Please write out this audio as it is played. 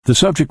The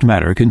subject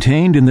matter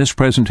contained in this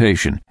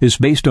presentation is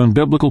based on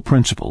biblical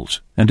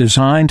principles and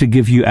designed to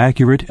give you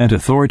accurate and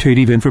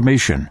authoritative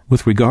information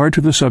with regard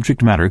to the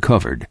subject matter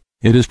covered.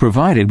 It is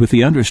provided with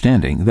the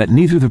understanding that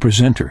neither the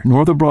presenter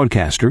nor the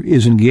broadcaster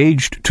is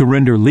engaged to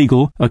render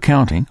legal,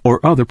 accounting,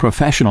 or other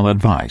professional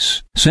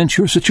advice. Since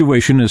your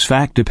situation is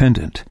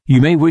fact-dependent, you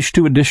may wish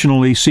to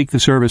additionally seek the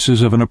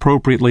services of an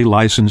appropriately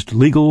licensed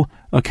legal,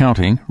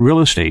 accounting, real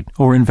estate,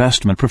 or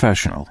investment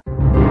professional.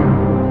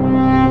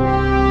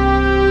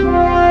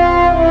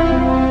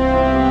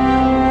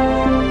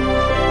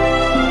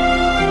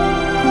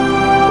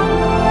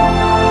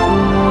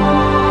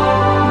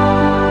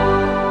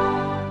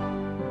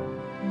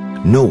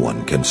 No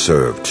one can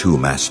serve two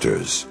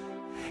masters.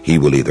 He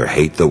will either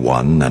hate the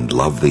one and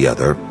love the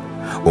other,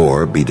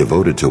 or be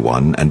devoted to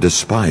one and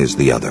despise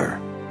the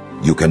other.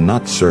 You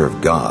cannot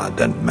serve God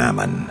and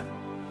mammon.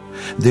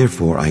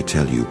 Therefore I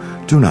tell you,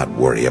 do not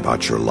worry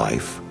about your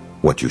life,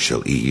 what you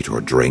shall eat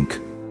or drink,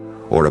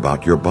 or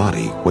about your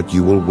body, what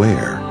you will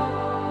wear.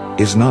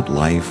 Is not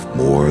life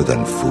more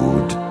than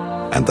food,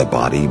 and the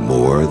body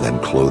more than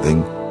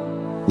clothing?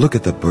 Look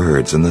at the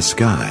birds in the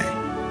sky.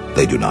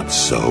 They do not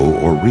sow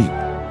or reap.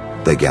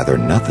 They gather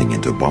nothing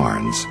into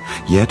barns,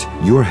 yet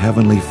your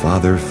heavenly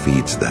Father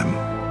feeds them.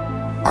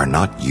 Are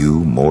not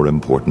you more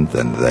important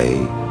than they?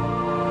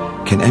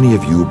 Can any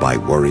of you, by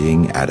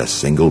worrying, add a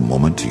single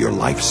moment to your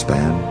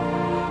lifespan?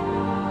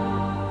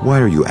 Why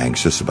are you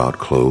anxious about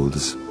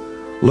clothes?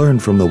 Learn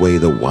from the way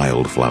the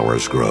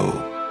wildflowers grow.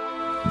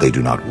 They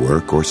do not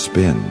work or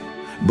spin,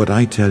 but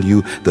I tell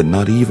you that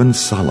not even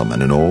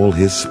Solomon in all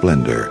his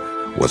splendor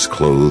was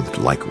clothed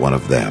like one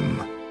of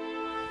them.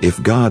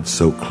 If God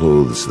so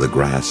clothes the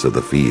grass of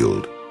the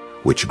field,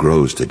 which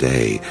grows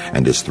today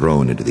and is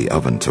thrown into the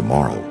oven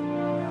tomorrow,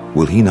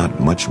 will he not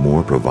much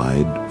more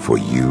provide for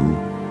you,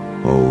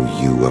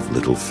 O you of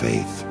little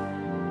faith?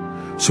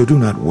 So do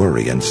not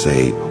worry and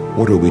say,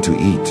 what are we to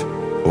eat?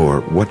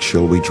 Or what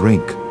shall we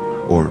drink?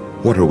 Or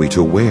what are we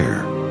to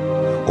wear?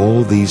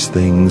 All these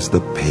things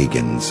the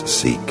pagans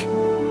seek.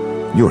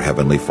 Your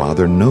heavenly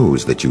Father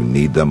knows that you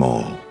need them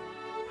all.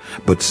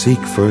 But seek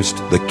first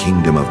the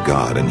kingdom of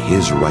God and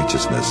his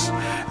righteousness,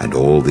 and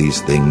all these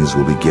things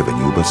will be given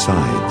you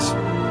besides.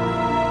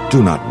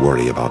 Do not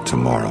worry about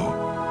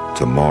tomorrow.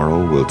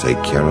 Tomorrow will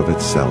take care of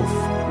itself.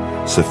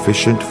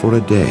 Sufficient for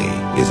a day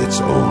is its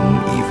own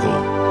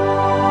evil.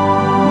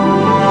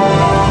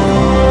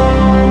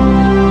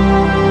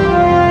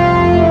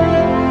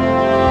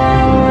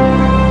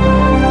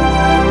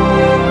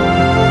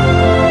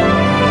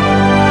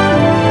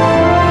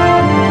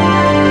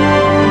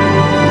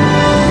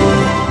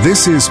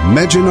 This is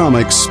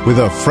Mejanomics with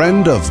a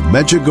friend of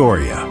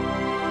Medjugorje.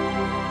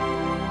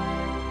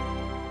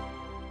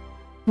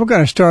 We're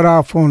going to start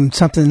off on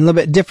something a little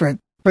bit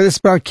different for this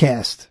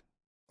broadcast.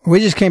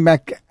 We just came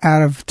back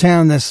out of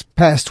town this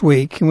past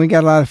week, and we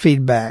got a lot of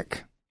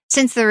feedback.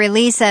 Since the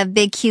release of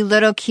Big Q,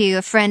 Little Q,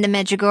 a friend of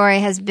Medjugorje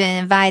has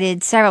been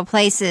invited several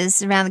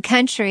places around the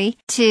country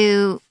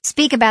to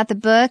speak about the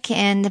book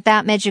and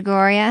about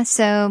Medjugorje.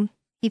 So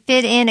he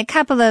fit in a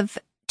couple of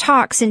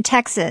talks in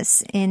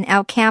Texas, in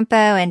El Campo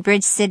and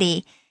Bridge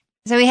City.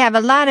 So we have a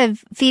lot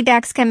of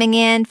feedbacks coming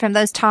in from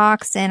those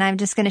talks, and I'm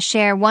just going to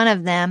share one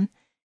of them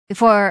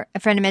before a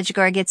friend of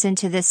Medjugorje gets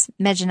into this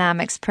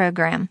Mejanomics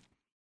program.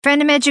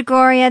 Friend of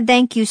Medjugorje,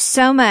 thank you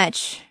so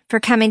much for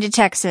coming to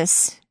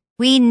Texas.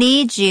 We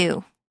need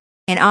you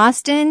in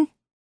Austin,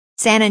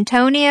 San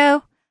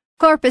Antonio,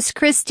 Corpus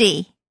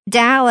Christi,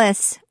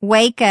 Dallas,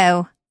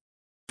 Waco,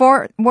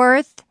 Fort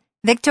Worth,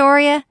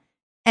 Victoria,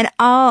 and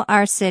all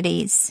our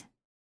cities.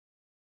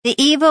 The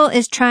evil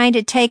is trying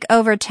to take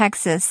over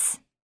Texas.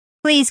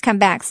 Please come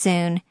back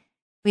soon.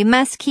 We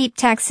must keep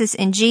Texas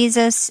in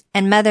Jesus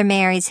and Mother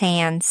Mary's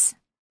hands.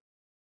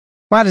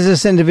 Why does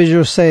this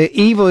individual say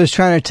evil is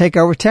trying to take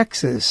over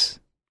Texas?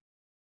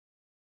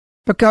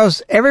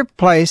 Because every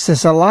place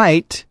that's a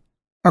light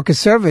or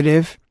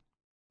conservative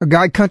or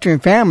God, country,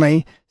 and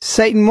family,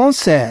 Satan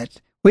wants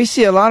that. We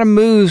see a lot of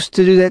moves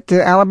to do that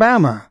to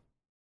Alabama.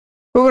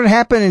 What would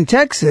happen in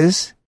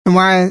Texas, and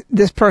why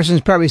this person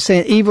is probably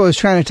saying evil is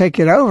trying to take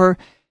it over,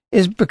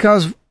 is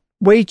because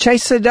we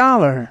chase the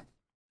dollar.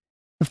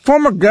 The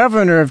former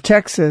governor of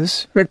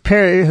Texas, Rick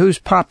Perry, who's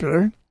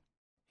popular,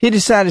 he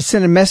decided to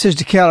send a message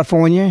to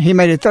California. He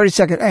made a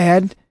 30-second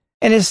ad,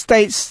 and it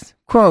states,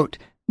 quote,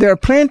 "There are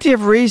plenty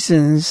of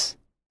reasons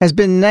has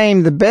been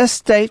named the best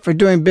state for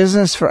doing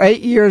business for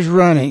 8 years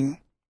running."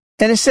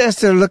 And it says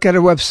to look at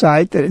a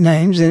website that it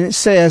names, and it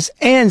says,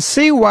 "And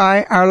see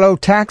why our low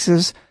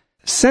taxes,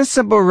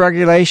 sensible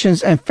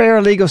regulations, and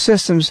fair legal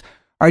systems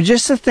are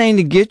just the thing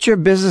to get your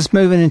business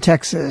moving in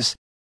Texas."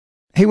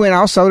 He went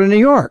also to New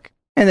York,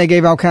 and they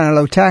gave all kind of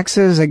low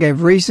taxes, they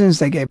gave reasons,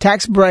 they gave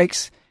tax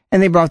breaks,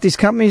 and they brought these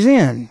companies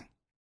in.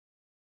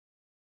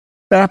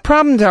 But a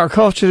problem to our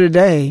culture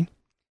today,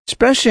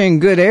 especially in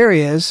good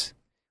areas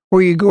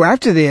where you go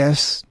after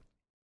this,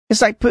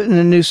 it's like putting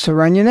a noose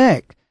around your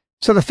neck.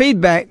 So the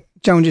feedback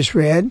Joan just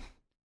read,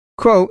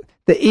 quote,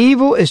 "The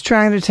evil is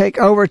trying to take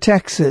over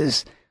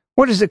Texas."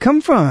 Where does it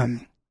come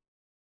from?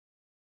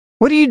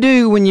 What do you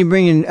do when you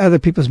bring in other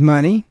people's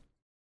money?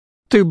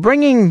 Through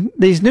bringing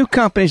these new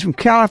companies from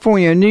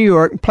California and New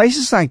York,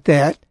 places like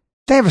that,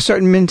 they have a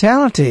certain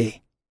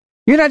mentality.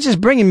 You're not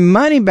just bringing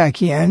money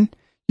back in,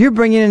 you're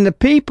bringing in the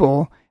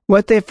people,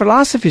 what their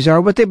philosophies are,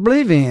 what they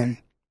believe in.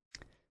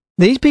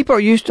 These people are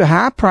used to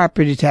high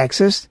property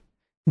taxes,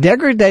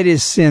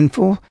 degraded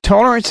sinful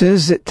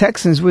tolerances that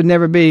Texans would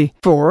never be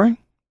for.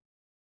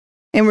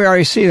 And we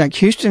already see, like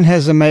Houston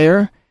has a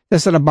mayor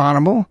that's an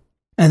abominable,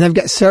 and they've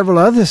got several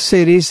other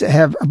cities that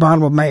have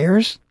abominable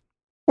mayors.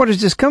 Where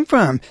does this come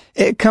from?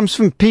 It comes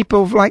from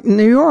people like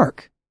New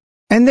York,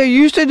 and they're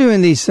used to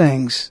doing these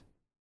things.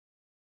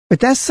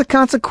 But that's the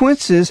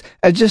consequences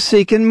of just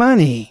seeking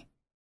money.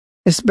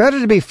 It's better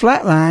to be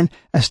flatline,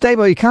 a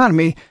stable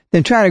economy,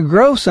 than try to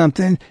grow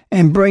something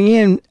and bring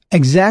in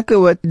exactly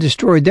what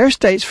destroyed their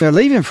states for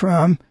leaving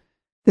from,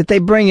 that they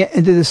bring it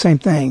and do the same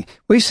thing.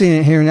 We've seen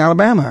it here in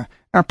Alabama.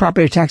 Our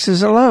property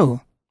taxes are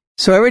low.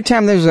 So every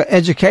time there's an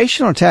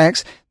educational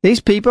tax, these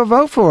people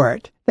vote for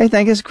it. They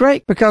think it's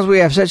great because we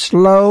have such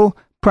low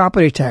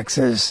property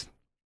taxes.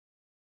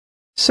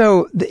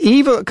 So the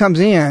evil that comes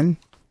in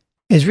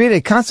is really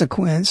a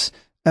consequence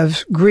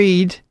of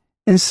greed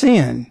and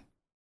sin.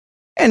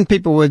 And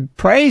people would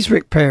praise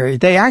Rick Perry.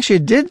 They actually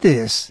did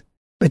this.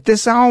 But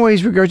this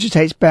always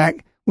regurgitates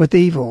back with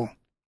evil.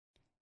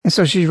 And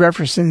so she's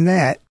referencing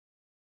that.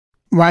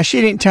 Why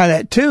she didn't tie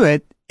that to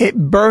it, it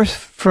birthed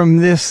from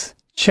this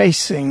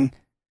chasing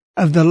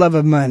of the love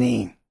of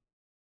money.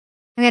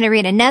 I'm going to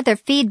read another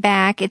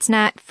feedback. It's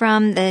not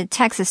from the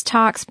Texas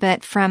Talks,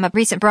 but from a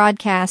recent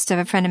broadcast of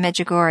a friend of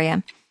Medjugorje.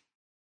 It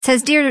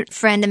says, "Dear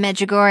friend of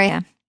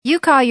Medjugorje, you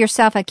call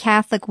yourself a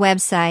Catholic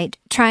website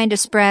trying to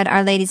spread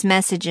Our Lady's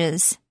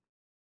messages.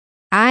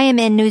 I am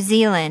in New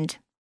Zealand.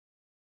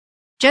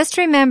 Just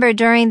remember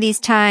during these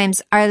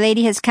times, Our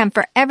Lady has come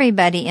for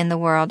everybody in the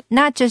world,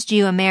 not just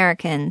you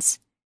Americans.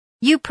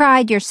 You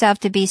pride yourself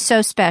to be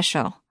so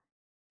special.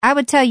 I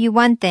would tell you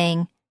one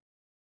thing.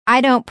 I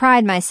don't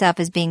pride myself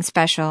as being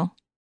special.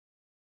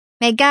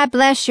 May God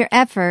bless your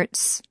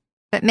efforts,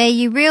 but may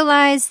you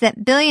realize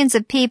that billions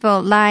of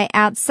people lie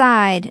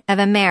outside of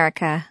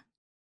America."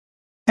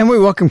 And we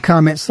welcome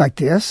comments like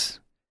this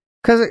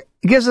because it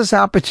gives us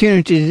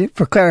opportunity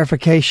for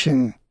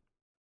clarification,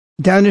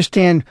 to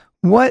understand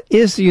what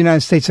is the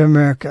United States of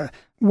America,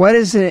 what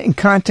is it in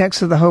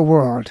context of the whole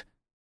world.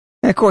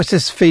 And of course,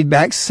 this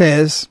feedback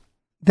says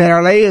that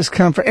Our Lady has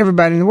come for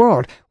everybody in the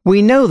world.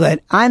 We know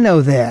that. I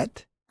know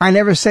that. I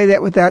never say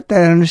that without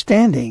that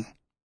understanding.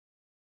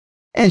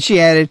 And she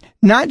added,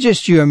 not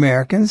just you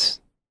Americans.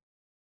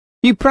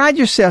 You pride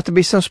yourself to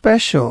be so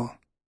special.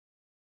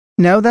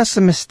 No, that's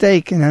a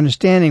mistake in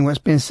understanding what's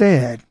been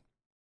said.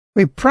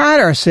 We pride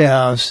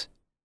ourselves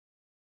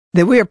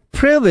that we are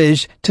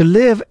privileged to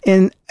live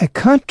in a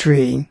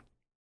country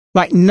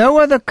like no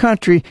other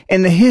country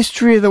in the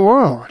history of the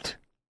world.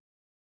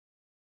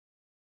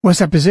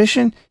 What's our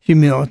position?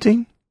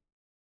 Humility.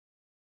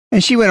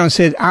 And she went on and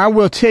said, I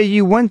will tell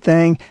you one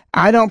thing,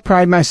 I don't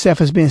pride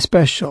myself as being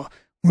special.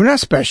 We're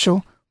not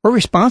special. We're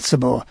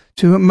responsible.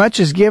 To whom much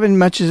is given,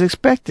 much is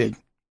expected.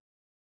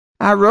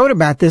 I wrote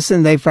about this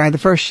and they fired the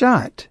first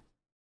shot.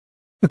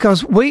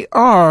 Because we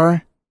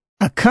are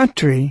a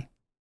country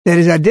that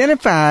is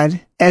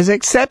identified as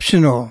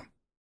exceptional.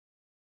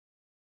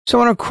 So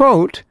I want to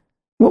quote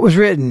what was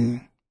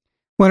written.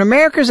 When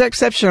America's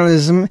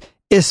exceptionalism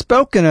is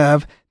spoken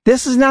of,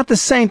 this is not the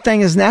same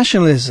thing as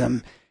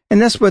nationalism.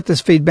 And that's what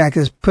this feedback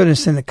has put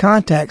us in the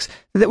context,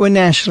 that we're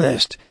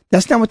nationalist.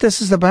 That's not what this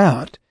is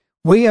about.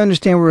 We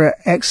understand we're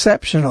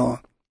exceptional.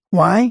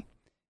 Why?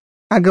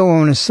 I go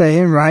on to say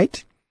and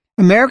write,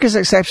 America's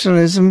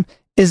exceptionalism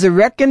is the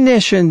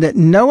recognition that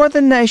no other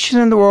nation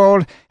in the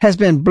world has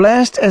been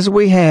blessed as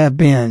we have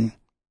been.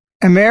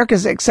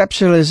 America's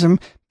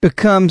exceptionalism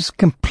becomes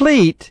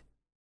complete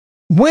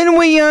when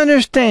we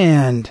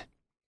understand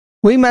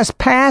we must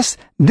pass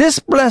this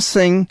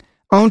blessing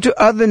on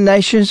to other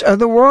nations of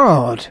the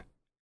world.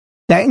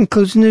 That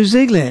includes New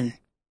Zealand.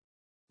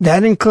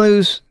 That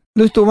includes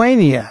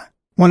Lithuania,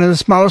 one of the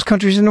smallest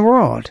countries in the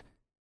world.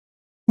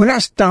 We're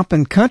not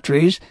stomping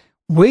countries.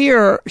 We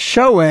are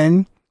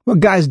showing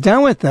what God's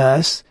done with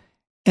us,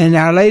 and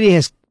Our Lady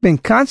has been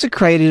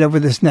consecrated over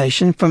this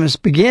nation from its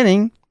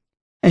beginning,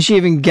 and she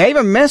even gave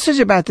a message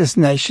about this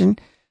nation,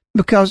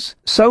 because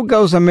so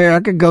goes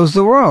America, goes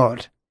the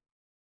world.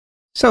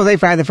 So they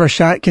fired the first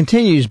shot. It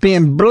continues,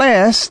 being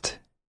blessed.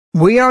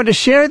 We are to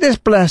share this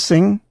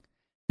blessing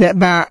that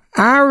by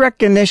our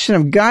recognition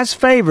of God's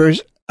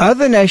favors,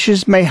 other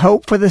nations may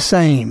hope for the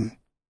same.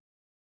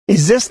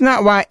 Is this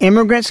not why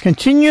immigrants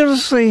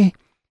continuously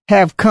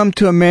have come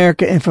to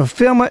America in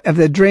fulfillment of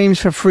their dreams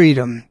for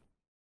freedom?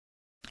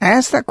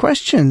 Ask that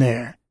question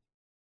there.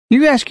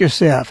 You ask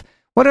yourself,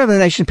 what other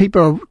nation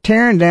people are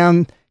tearing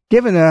down,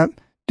 giving up,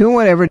 doing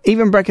whatever,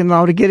 even breaking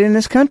law to get in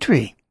this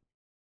country?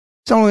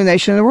 It's the only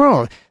nation in the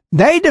world.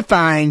 They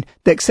define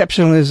the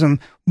exceptionalism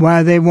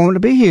why they want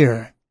to be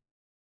here.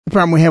 The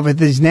problem we have with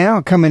these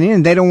now coming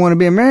in, they don't want to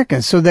be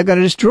Americans, so they're going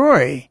to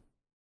destroy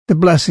the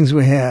blessings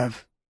we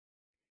have.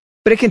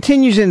 But it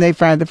continues and they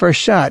fired the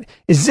first shot.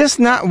 Is this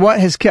not what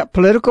has kept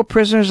political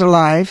prisoners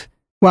alive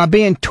while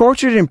being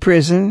tortured in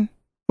prison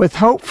with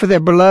hope for their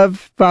beloved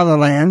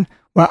fatherland,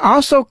 while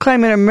also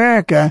claiming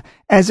America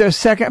as their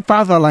second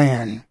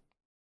fatherland?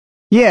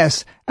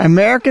 Yes,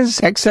 American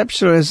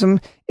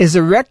exceptionalism is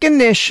a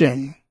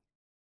recognition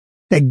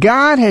that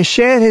God has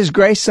shed his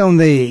grace on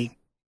thee.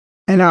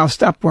 And I'll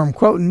stop where I'm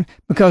quoting,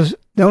 because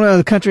the only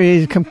other country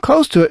to come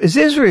close to it is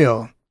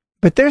Israel.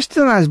 But they're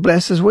still not as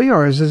blessed as we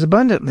are, as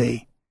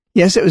abundantly.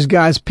 Yes, it was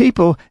God's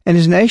people and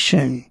his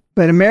nation,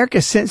 but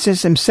America since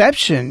its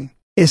inception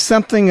is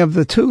something of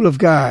the tool of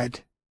God.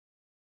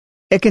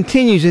 It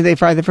continues and they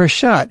fire the first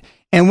shot.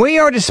 And we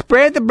are to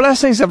spread the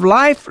blessings of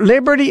life,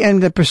 liberty,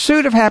 and the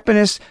pursuit of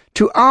happiness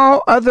to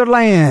all other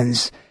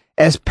lands.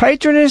 As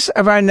patroness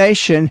of our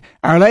nation,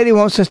 Our Lady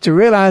wants us to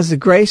realize the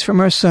grace from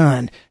her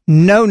Son.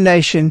 No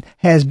nation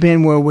has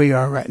been where we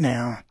are right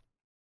now.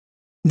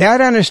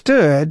 That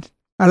understood,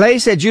 Our Lady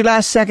said July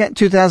 2nd,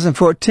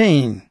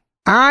 2014,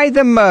 I,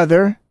 the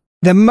mother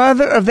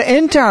of the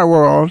entire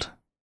world,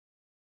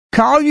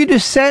 call you to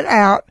set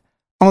out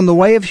on the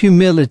way of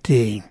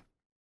humility.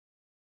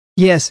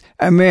 Yes,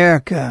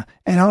 America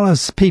and all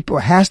its people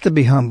has to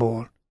be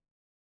humbled.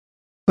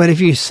 But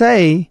if you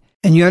say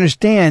and you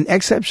understand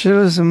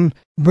exceptionalism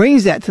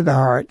brings that to the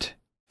heart,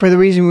 for the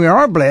reason we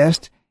are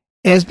blessed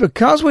is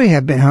because we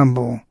have been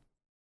humble.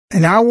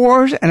 In our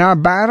wars and our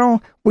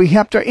battle, we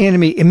helped our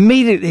enemy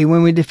immediately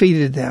when we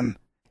defeated them.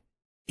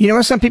 You know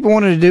what some people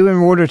wanted to do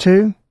in World War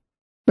II?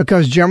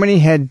 Because Germany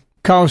had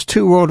caused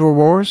 2 World War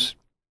wars?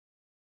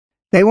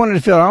 They wanted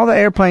to fill all the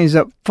airplanes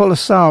up full of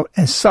salt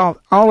and salt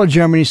all of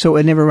Germany so it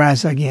would never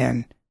rise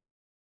again.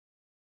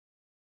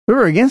 We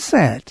were against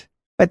that.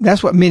 But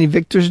that's what many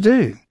victors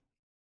do.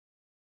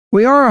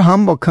 We are a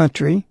humble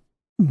country,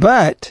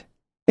 but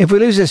if we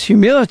lose this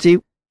humility,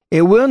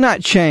 it will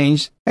not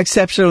change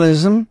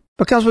exceptionalism,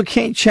 because we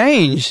can't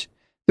change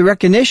the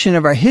recognition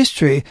of our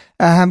history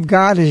of how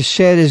God has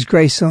shed his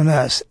grace on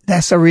us.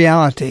 That's a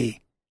reality.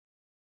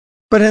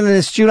 But in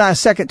this July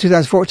 2nd,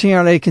 2014,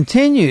 Our Lady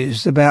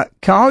continues about,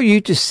 call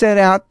you to set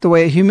out the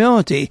way of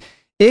humility.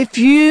 If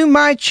you,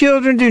 my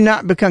children, do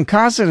not become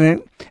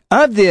cognizant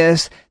of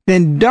this,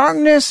 then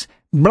darkness,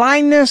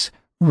 blindness,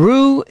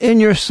 rule in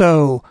your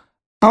soul.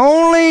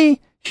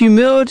 Only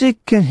humility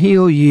can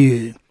heal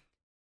you.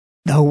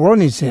 The whole world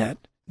needs that.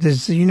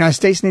 Does the United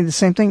States need the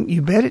same thing?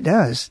 You bet it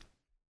does.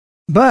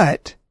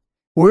 But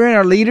we're in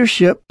our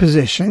leadership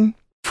position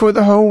for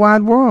the whole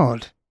wide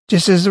world,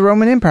 just as the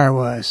Roman Empire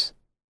was.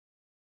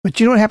 But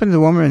you know what happened to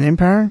the Roman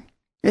Empire?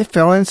 It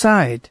fell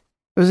inside.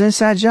 It was an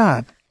inside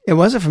job. It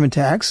wasn't from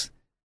attacks.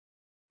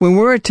 When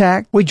we're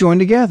attacked, we join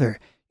together.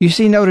 You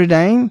see Notre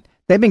Dame?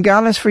 They've been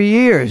godless for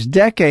years,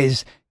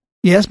 decades.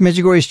 Yes,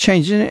 Medjugorje is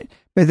changing it,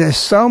 but there's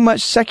so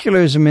much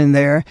secularism in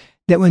there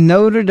that when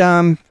Notre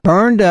Dame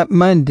burned up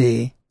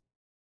Monday,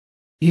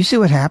 you see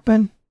what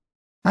happened?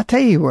 I'll tell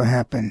you what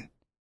happened.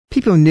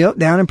 People knelt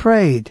down and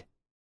prayed.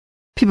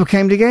 People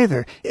came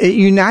together. It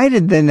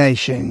united the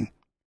nation.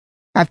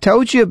 I've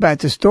told you about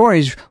the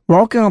stories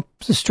walking up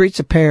the streets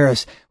of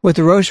Paris with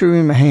the rosary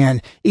in my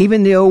hand.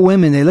 Even the old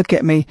women, they look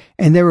at me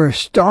and they were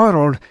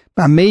startled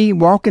by me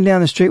walking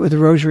down the street with the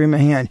rosary in my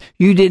hand.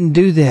 You didn't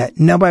do that.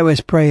 Nobody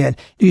was praying.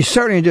 You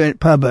certainly do it in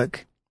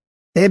public.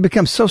 They had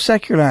become so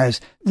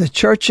secularized. The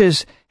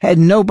churches had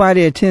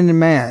nobody attending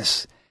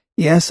Mass.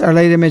 Yes, Our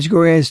Lady of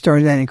Medjugorje has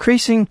started that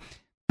increasing,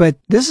 but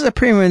this is a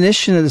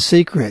premonition of the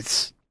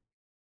secrets.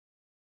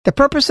 The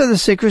purpose of the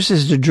secrets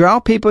is to draw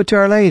people to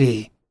Our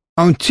Lady.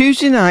 On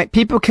Tuesday night,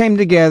 people came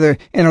together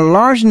in a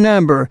large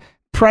number,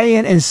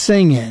 praying and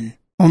singing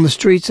on the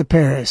streets of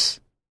Paris.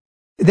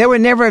 They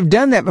would never have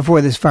done that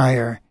before this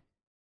fire.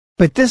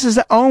 But this is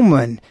an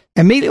omen.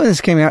 Immediately when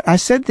this came out, I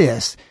said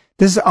this.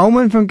 This is an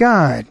omen from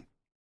God.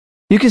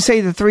 You can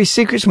say the 3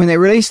 secrets when they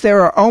release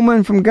there are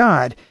omen from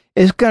God.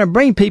 It's going to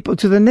bring people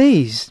to the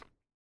knees.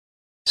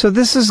 So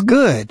this is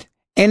good,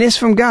 and it's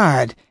from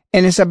God,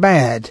 and it's a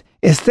bad.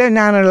 It's their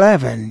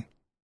 9/11.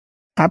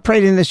 I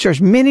prayed in this church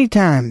many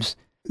times.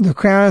 The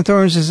crown of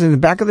thorns is in the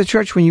back of the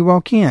church when you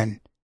walk in.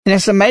 And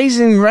it's an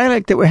amazing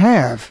relic that we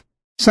have.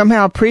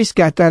 Somehow a priest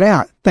got that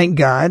out, thank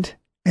God.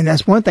 And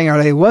that's one thing Our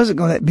Lady wasn't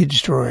going to let be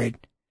destroyed.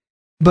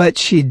 But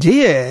she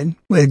did,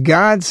 with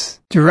God's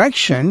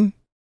direction,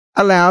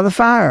 allow the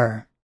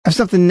fire of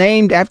something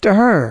named after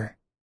her.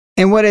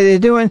 And what are they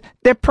doing?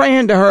 They're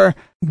praying to her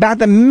by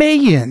the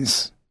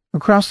millions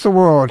across the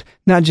world,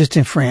 not just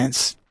in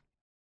France.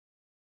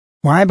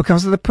 Why?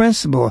 Because of the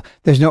principle.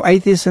 There's no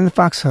atheists in the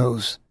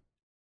foxholes.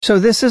 So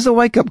this is a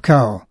wake-up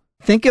call.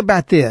 Think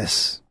about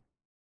this.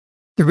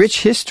 The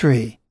rich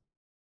history.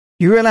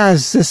 You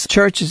realize this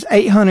church is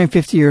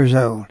 850 years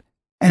old.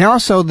 And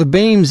also the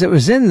beams that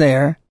was in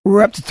there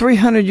were up to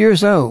 300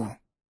 years old.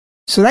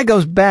 So that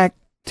goes back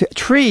to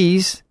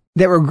trees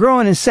that were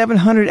growing in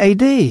 700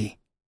 AD.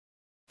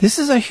 This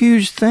is a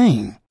huge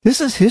thing. This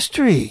is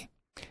history.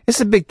 It's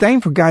a big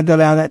thing for God to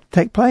allow that to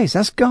take place.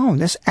 That's gone.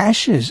 That's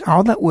ashes.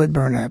 All that wood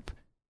burn up.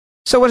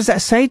 So what does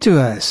that say to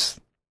us?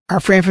 Our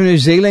friend from New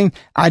Zealand,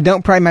 I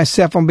don't pride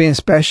myself on being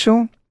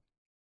special.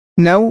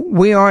 No,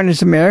 we aren't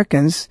as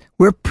Americans.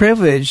 We're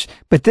privileged,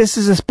 but this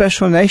is a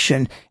special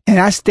nation, and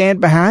I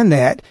stand behind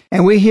that.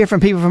 And we hear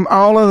from people from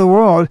all over the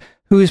world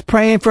who is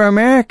praying for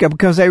America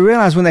because they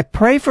realize when they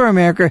pray for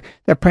America,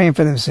 they're praying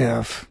for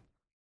themselves.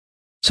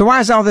 So why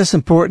is all this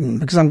important?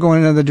 Because I'm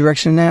going another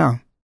direction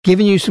now,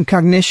 giving you some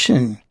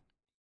cognition.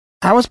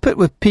 I was put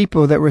with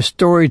people that were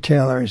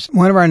storytellers.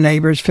 One of our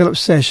neighbors, Philip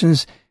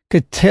Sessions,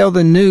 could tell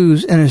the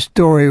news in a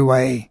story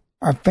way,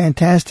 a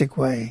fantastic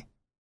way.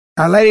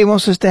 Our Lady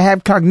wants us to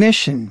have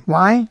cognition.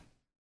 Why?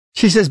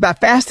 She says, by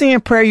fasting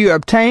and prayer, you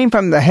obtain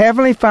from the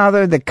Heavenly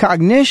Father the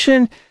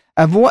cognition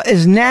of what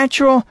is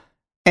natural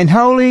and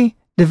holy,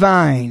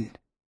 divine.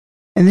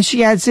 And then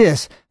she adds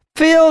this,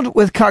 filled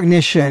with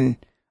cognition,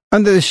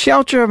 under the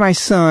shelter of my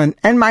Son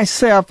and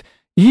myself,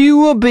 you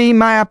will be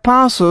my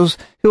apostles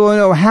who will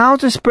know how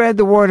to spread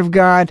the word of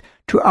God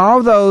to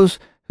all those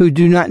who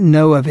do not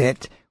know of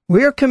it.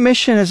 We are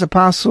commissioned as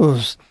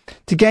apostles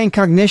to gain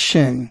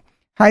cognition.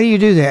 How do you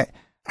do that?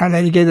 Our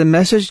Lady gave the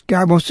message,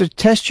 God wants to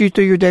test you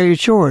through your daily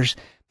chores.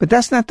 But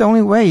that's not the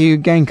only way you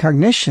gain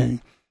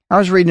cognition. I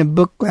was reading a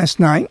book last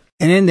night,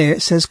 and in there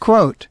it says,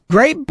 quote,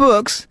 great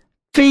books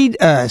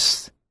feed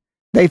us.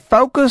 They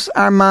focus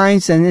our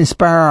minds and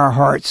inspire our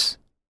hearts.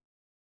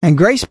 And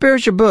great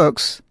spiritual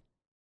books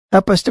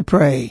help us to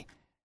pray.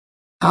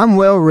 I'm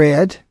well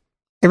read.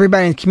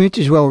 Everybody in the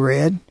community is well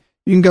read.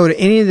 You can go to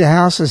any of the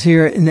houses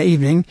here in the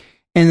evening,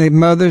 and the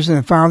mothers and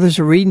the fathers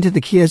are reading to the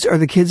kids, or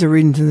the kids are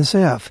reading to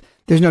themselves.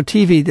 There's no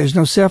TV, there's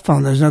no cell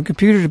phone, there's no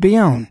computer to be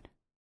on.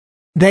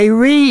 They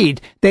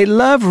read. They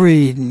love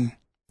reading.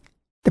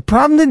 The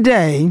problem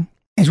today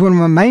is one of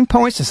my main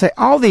points to say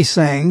all these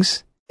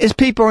things is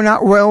people are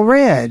not well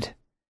read.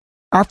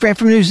 Our friend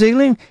from New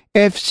Zealand,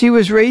 if she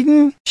was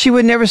reading, she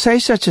would never say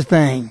such a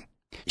thing.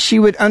 She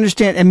would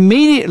understand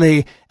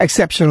immediately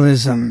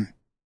exceptionalism.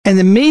 And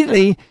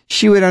immediately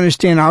she would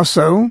understand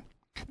also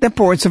the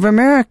importance of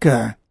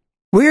America.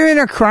 We're in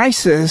a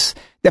crisis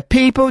that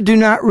people do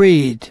not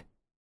read.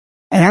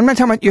 And I'm not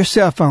talking about your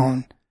cell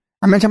phone.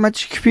 I'm not talking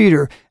about your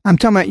computer. I'm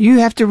talking about you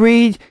have to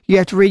read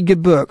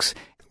good books.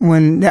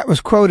 When that was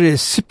quoted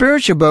as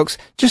spiritual books,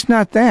 just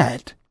not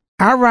that.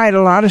 I write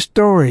a lot of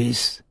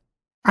stories.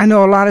 I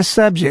know a lot of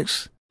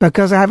subjects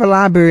because I have a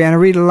library and I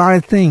read a lot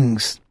of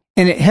things.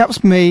 And it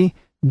helps me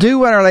do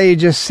what Our Lady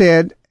just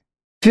said,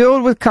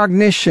 filled with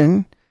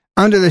cognition,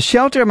 under the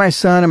shelter of my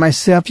Son and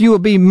myself, you will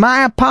be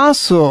my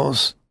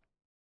apostles.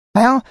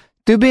 How?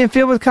 Through being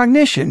filled with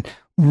cognition.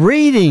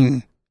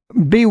 Reading.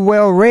 Be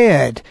well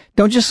read.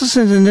 Don't just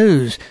listen to the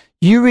news.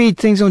 You read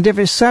things on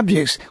different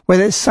subjects,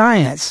 whether it's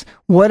science,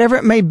 whatever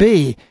it may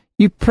be.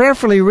 You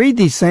prayerfully read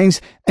these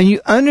things and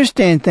you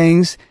understand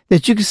things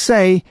that you can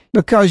say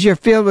because you're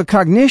filled with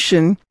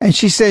cognition. And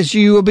she says,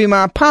 you will be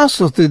my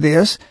apostle through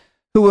this,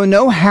 who will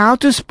know how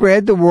to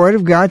spread the word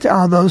of God to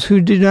all those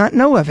who do not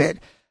know of it.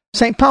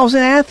 St. Paul's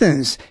in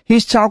Athens.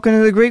 He's talking to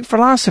the Greek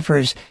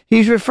philosophers.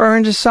 He's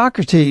referring to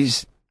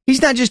Socrates.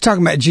 He's not just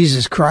talking about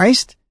Jesus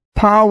Christ.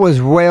 Paul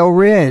was well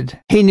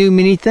read. He knew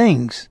many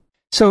things.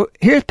 So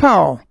here's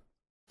Paul,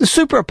 the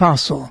super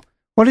apostle.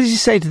 What does he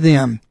say to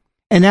them?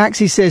 In Acts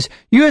he says,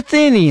 you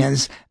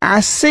Athenians, I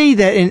see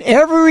that in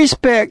every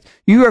respect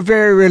you are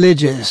very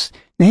religious.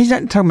 Now he's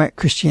not talking about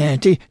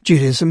Christianity,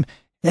 Judaism.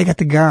 They got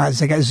the gods,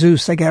 they got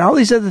Zeus, they got all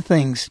these other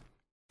things.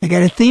 They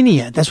got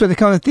Athenia. That's what they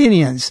call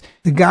Athenians,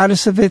 the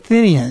goddess of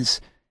Athenians,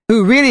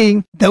 who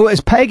really, though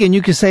it's pagan,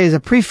 you could say is a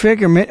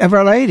prefigurement of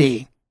Our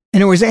Lady.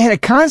 In other words, they had a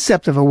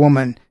concept of a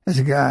woman as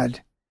a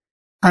god.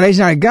 Our Lady's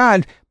not a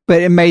god,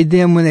 but it made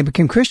them, when they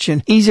became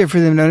Christian, easier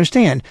for them to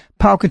understand.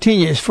 Paul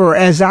continues, for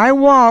as I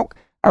walk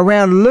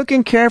around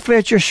looking carefully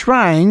at your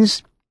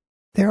shrines,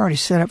 they're already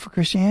set up for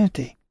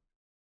Christianity.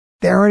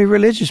 They're already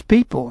religious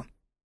people,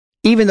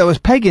 even though it's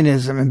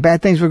paganism and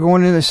bad things were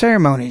going into the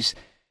ceremonies.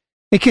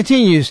 It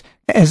continues,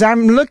 as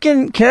I'm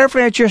looking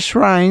carefully at your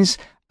shrines,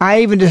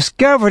 I even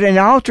discovered an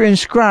altar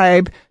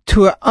inscribed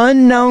to an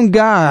unknown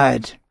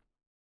God.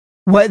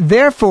 What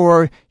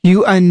therefore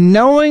you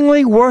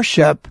unknowingly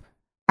worship,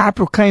 I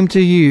proclaim to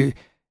you.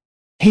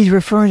 He's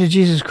referring to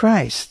Jesus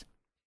Christ.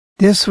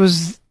 This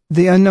was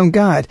the unknown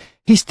God.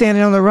 He's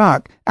standing on the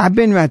rock. I've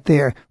been right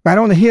there, right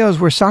on the hills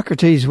where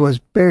Socrates was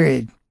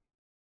buried.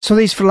 So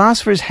these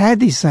philosophers had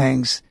these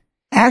things.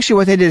 Actually,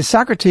 what they did to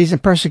Socrates in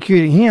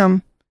persecuting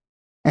him,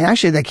 and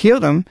actually they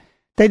killed him,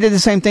 they did the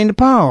same thing to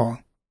Paul.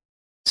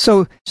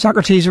 So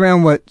Socrates,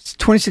 around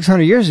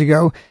 2,600 years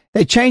ago,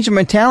 they changed the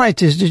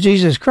mentality to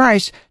Jesus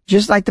Christ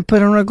just like to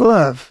put on a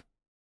glove.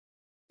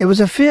 It was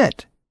a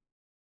fit.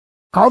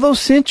 All those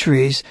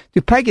centuries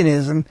through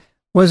paganism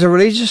was a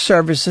religious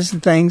services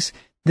and things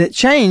that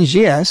changed,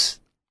 yes,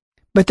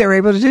 but they were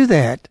able to do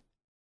that.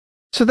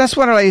 So that's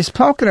what Our Lady is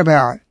talking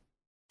about.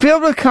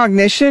 Filled with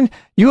cognition,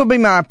 you will be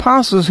my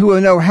apostles who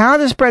will know how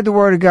to spread the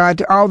word of God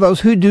to all those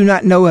who do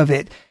not know of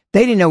it.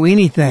 They didn't know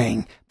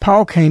anything.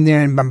 Paul came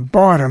there and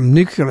bombarded them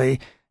nuclearly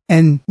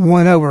and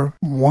won over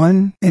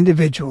one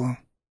individual.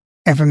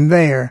 And from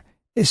there,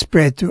 it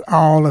spread through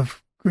all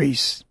of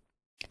Greece.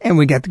 And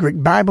we got the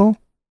Greek Bible,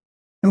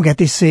 and we got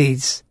these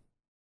seeds.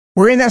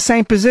 We're in that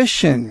same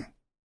position.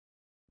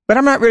 But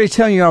I'm not really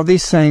telling you all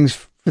these things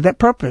for that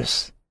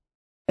purpose.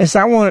 As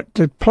I want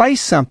to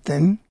place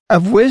something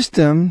of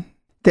wisdom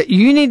that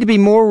you need to be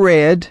more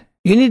read.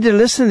 You need to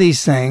listen to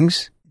these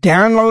things,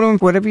 download them,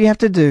 whatever you have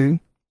to do,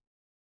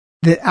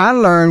 that I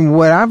learn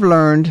what I've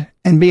learned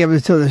and be able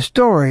to tell the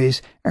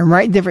stories and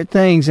write different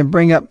things and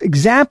bring up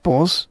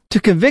examples to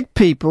convict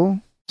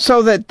people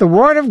so that the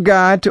Word of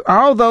God to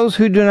all those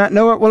who do not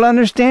know it will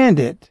understand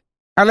it.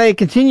 I lay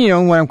continue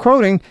on what I'm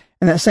quoting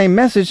in that same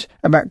message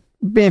about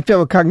being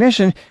filled with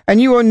cognition,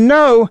 and you will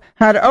know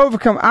how to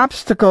overcome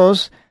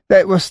obstacles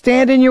that will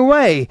stand in your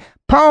way.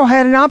 Paul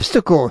had an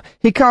obstacle.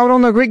 He called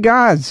on the Greek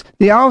gods,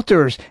 the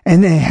altars,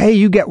 and then, hey,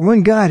 you got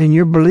one God in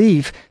your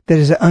belief that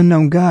is an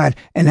unknown God,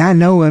 and I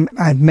know him.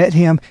 I've met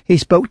him. He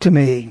spoke to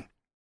me.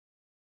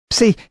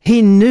 See,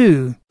 he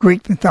knew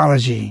Greek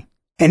mythology,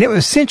 and it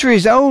was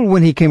centuries old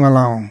when he came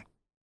along.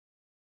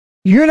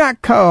 You're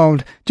not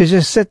called to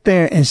just sit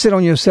there and sit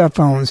on your cell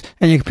phones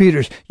and your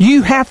computers.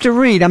 You have to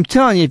read. I'm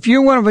telling you, if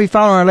you want to be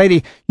following Our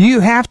Lady, you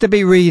have to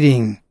be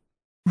reading.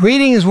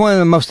 Reading is one of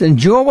the most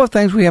enjoyable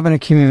things we have in a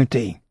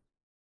community.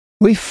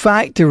 We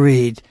fight to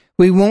read.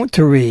 We want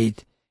to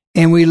read.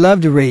 And we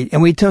love to read.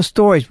 And we tell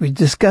stories. We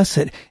discuss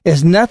it.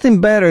 It's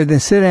nothing better than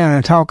sit down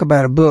and talk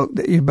about a book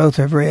that you both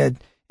have read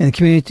in the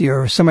community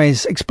or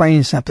somebody's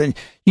explaining something.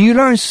 You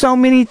learn so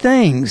many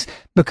things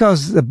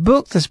because the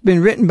book that's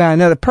been written by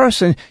another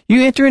person,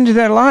 you enter into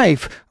their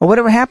life or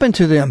whatever happened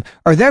to them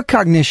or their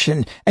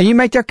cognition, and you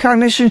make their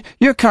cognition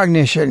your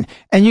cognition,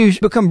 and you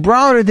become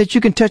broader that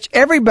you can touch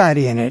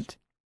everybody in it.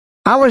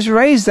 I was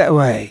raised that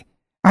way.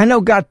 I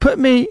know God put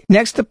me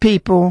next to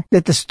people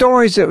that the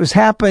stories that was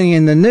happening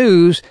in the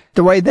news,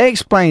 the way they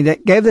explained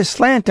it, gave this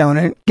slant on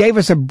it, gave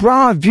us a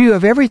broad view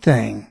of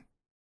everything.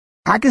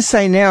 I can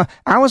say now,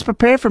 I was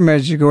prepared for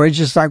Medjugorje,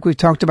 just like we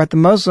talked about the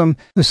Muslim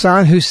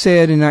Hassan, who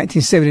said in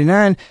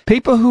 1979,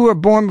 people who were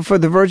born before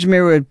the Virgin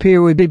Mary would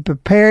appear would be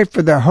prepared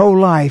for their whole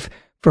life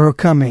for her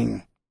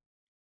coming.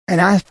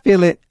 And I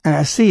feel it and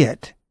I see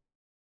it.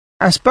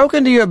 I've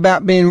spoken to you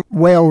about being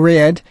well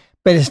read,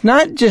 but it's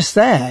not just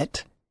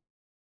that.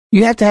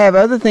 You have to have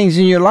other things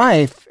in your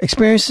life,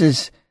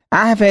 experiences.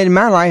 I have had in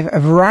my life a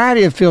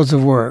variety of fields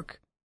of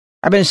work.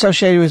 I've been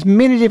associated with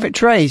many different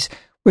trades,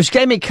 which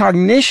gave me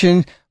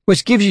cognition,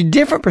 which gives you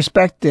different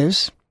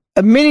perspectives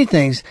of many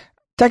things.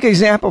 Take an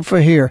example for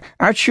here.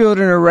 Our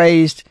children are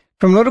raised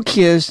from little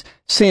kids,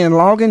 seeing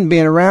logging,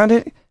 being around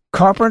it,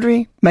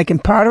 carpentry, making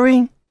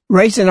pottery,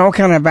 raising all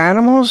kinds of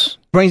animals,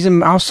 brings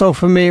them also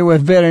familiar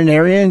with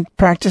veterinarian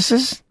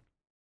practices,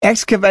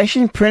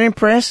 excavation, printing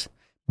press,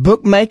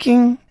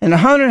 bookmaking, and a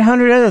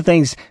hundred other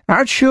things.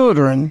 Our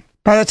children,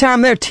 by the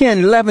time they're 10,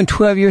 11,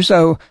 12 years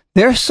old,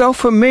 they're so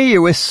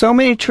familiar with so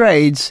many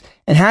trades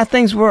and how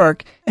things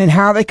work and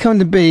how they come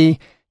to be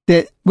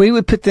that we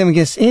would put them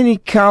against any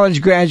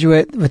college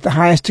graduate with the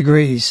highest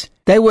degrees.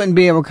 They wouldn't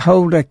be able to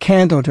hold a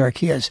candle to our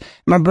kids.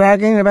 Am I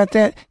bragging about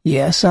that?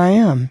 Yes, I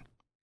am.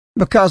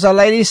 Because Our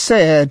Lady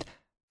said,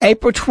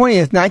 April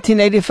 20th,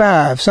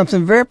 1985,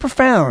 something very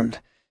profound.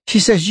 She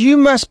says, you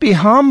must be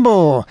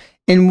humble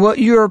in what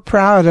you are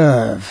proud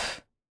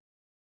of.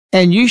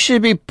 And you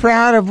should be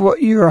proud of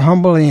what you are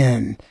humble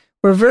in.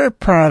 We're very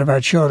proud of our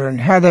children,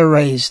 how they're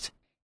raised.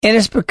 And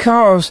it's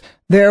because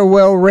they're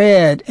well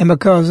read and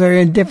because they're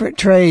in different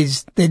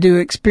trades. They do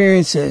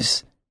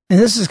experiences. And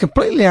this is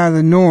completely out of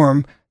the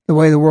norm, the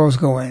way the world's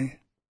going.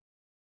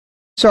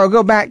 So I'll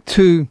go back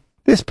to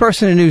this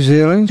person in New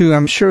Zealand who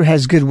I'm sure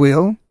has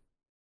goodwill,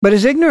 but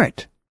is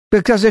ignorant.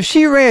 Because if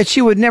she read,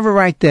 she would never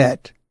write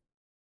that.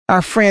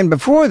 Our friend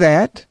before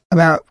that,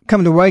 about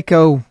coming to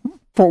Waco,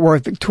 Fort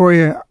Worth,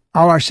 Victoria,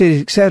 all our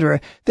cities,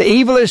 etc., the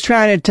evil is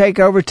trying to take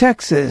over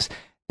Texas.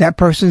 That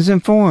person's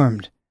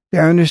informed.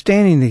 They're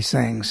understanding these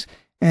things.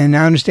 And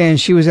I understand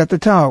she was at the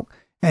talk,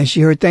 and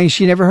she heard things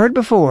she never heard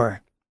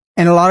before.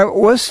 And a lot of it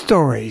was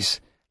stories,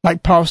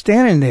 like Paul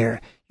standing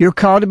there. You're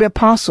called to be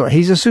apostle.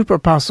 He's a super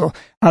apostle.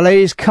 Our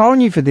Lady's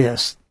calling you for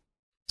this.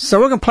 So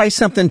we're going to play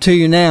something to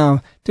you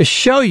now to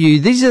show you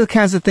these are the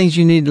kinds of things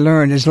you need to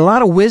learn. There's a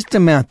lot of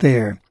wisdom out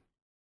there.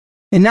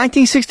 In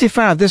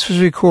 1965, this was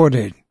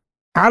recorded.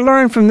 I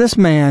learned from this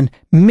man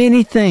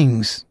many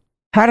things.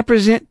 How to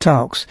present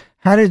talks,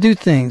 how to do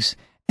things.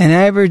 And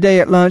every day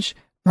at lunch,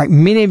 like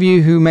many of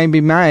you who may be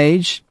my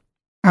age,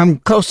 I'm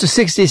close to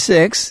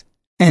 66,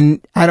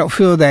 and I don't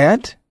feel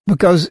that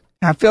because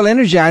I feel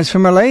energized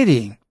from Our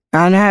Lady.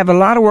 And I have a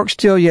lot of work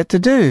still yet to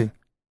do.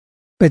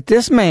 But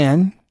this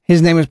man,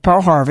 his name is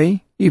Paul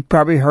Harvey, you've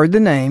probably heard the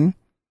name,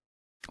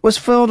 was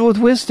filled with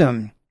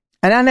wisdom.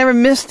 And I never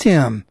missed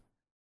him.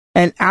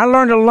 And I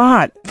learned a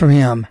lot from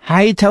him, how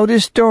he told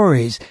his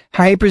stories,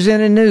 how he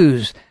presented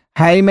news,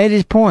 how he made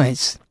his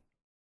points.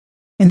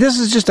 And this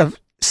is just a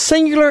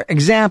singular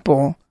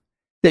example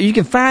that you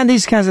can find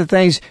these kinds of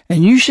things,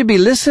 and you should be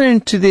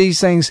listening to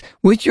these things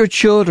with your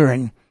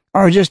children,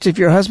 or just if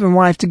your husband and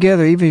wife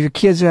together, even if your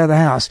kids are out of the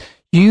house.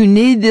 You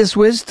need this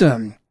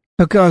wisdom,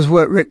 because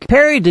what Rick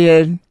Perry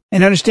did,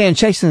 and understand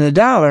chasing the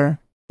dollar,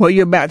 what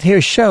you're about to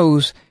hear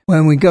shows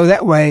when we go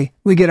that way,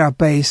 we get off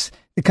base,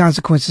 the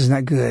consequence is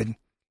not good.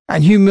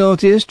 And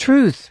humility is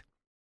truth.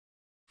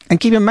 And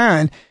keep in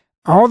mind,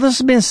 all this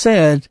has been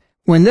said,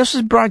 when this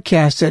was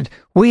broadcasted,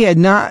 we had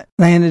not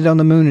landed on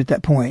the moon at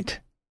that point.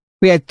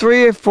 We had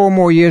 3 or 4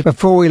 more years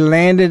before we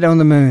landed on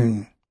the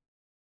moon.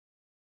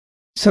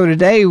 So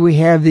today we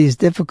have these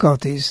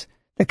difficulties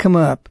that come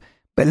up.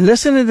 But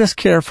listen to this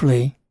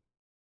carefully.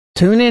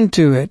 Tune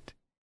into it.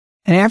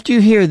 And after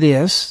you hear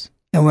this,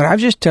 and what I've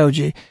just told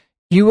you,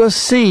 you will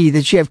see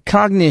that you have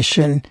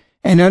cognition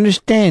and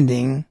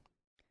understanding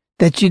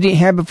that you didn't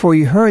have before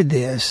you heard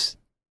this,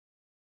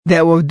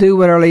 that will do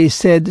what Our Lady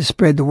said, to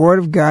spread the word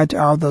of God to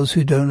all those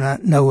who do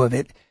not know of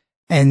it.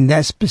 And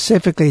that's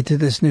specifically to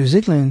this New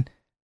Zealand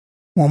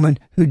woman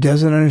who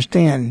doesn't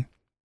understand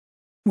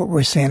what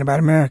we're saying about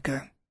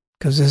America,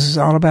 because this is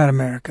all about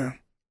America.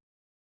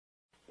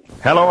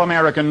 Hello,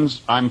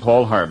 Americans. I'm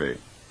Paul Harvey,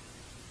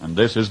 and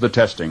this is the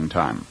testing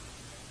time.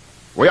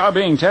 We are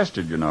being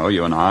tested, you know,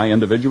 you and I,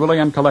 individually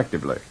and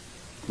collectively.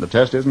 The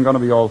test isn't going to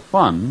be all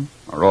fun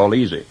or all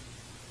easy.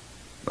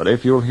 But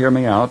if you'll hear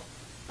me out,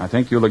 I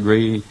think you'll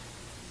agree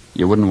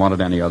you wouldn't want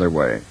it any other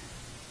way.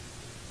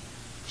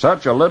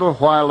 Such a little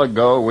while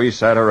ago, we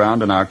sat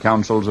around in our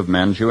councils of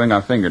men, chewing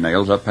our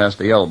fingernails up past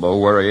the elbow,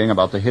 worrying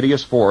about the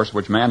hideous force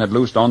which man had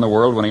loosed on the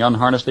world when he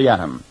unharnessed the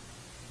atom.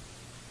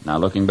 Now,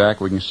 looking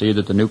back, we can see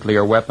that the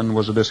nuclear weapon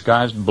was a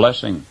disguised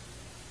blessing.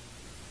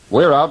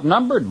 We're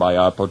outnumbered by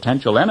our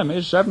potential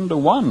enemies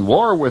 7-1.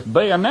 War with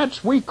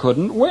bayonets, we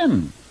couldn't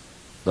win.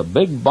 The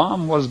big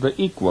bomb was the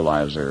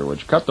equalizer,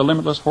 which cut the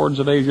limitless hordes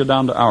of Asia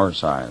down to our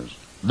size.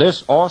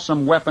 This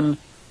awesome weapon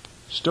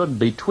stood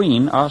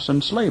between us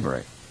and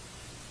slavery.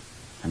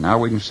 And now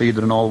we can see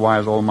that an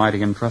all-wise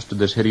Almighty entrusted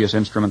this hideous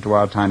instrument to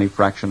our tiny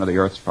fraction of the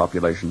Earth's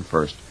population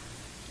first,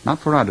 not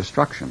for our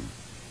destruction,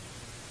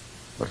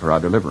 but for our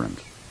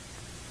deliverance.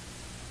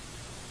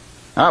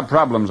 Our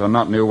problems are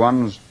not new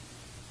ones.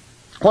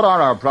 What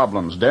are our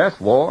problems?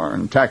 Death, war,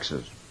 and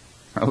taxes.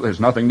 Well,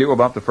 there's nothing new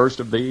about the first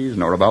of these,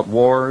 nor about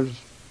wars,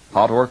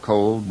 hot or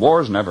cold.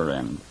 Wars never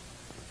end.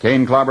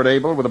 Cain clobbered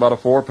Abel with about a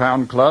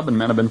 4-pound club, and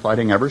men have been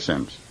fighting ever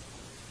since.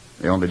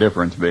 The only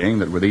difference being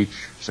that with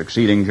each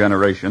succeeding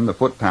generation, the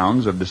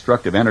foot-pounds of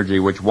destructive energy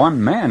which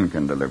one man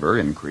can deliver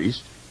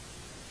increased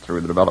through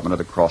the development of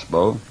the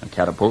crossbow, the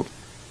catapult,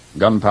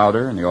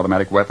 gunpowder, and the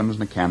automatic weapons,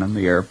 and the cannon,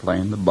 the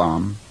airplane, the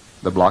bomb,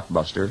 the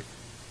blockbuster.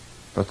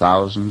 For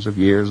thousands of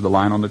years, the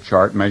line on the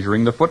chart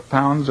measuring the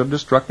foot-pounds of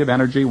destructive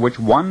energy which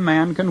one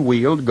man can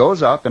wield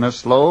goes up in a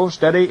slow,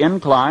 steady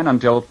incline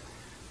until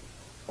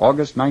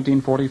August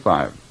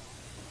 1945.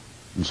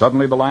 And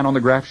suddenly the line on the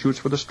graph shoots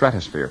for the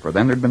stratosphere, for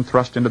then there'd been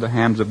thrust into the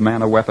hands of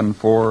man a weapon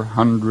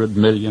 400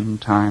 million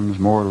times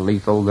more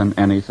lethal than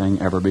anything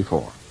ever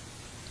before.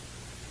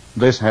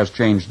 This has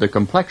changed the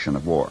complexion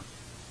of war,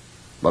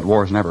 but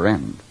wars never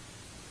end.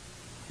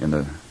 In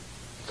the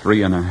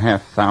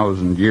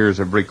 3,500 years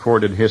of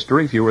recorded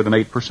history, fewer than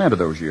 8% of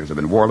those years have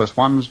been warless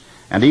ones,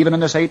 and even in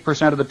this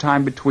 8% of the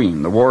time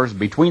between, the wars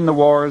between the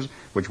wars,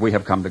 which we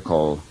have come to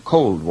call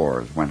Cold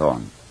Wars, went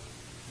on.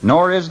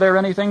 Nor is there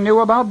anything new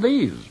about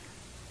these.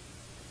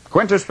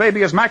 Quintus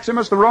Fabius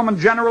Maximus, the Roman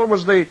general,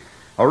 was the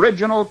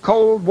original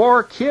Cold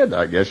War kid,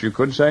 I guess you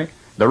could say.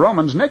 The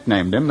Romans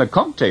nicknamed him the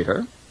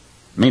Cunctator,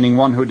 meaning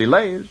one who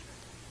delays.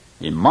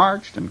 He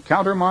marched and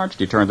countermarched.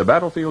 He turned the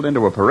battlefield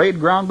into a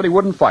parade ground, but he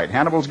wouldn't fight.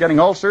 Hannibal's getting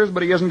ulcers,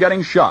 but he isn't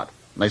getting shot.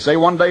 They say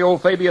one day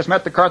old Fabius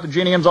met the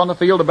Carthaginians on the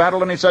field of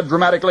battle, and he said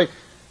dramatically,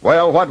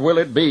 "Well, what will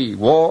it be,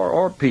 war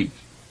or peace?"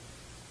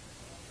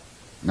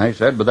 And they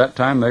said by that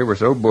time they were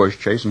so bush,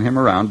 chasing him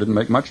around didn't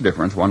make much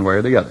difference one way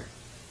or the other.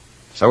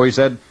 So he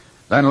said,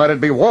 "Then let it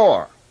be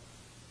war."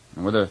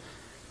 And with a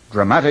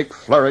dramatic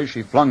flourish,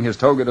 he flung his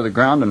toga to the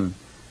ground and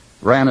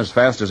ran as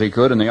fast as he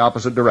could in the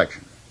opposite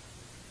direction.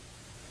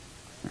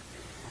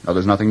 Now,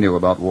 there's nothing new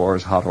about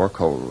wars, hot or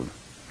cold.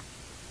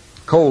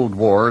 Cold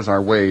wars are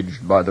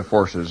waged by the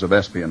forces of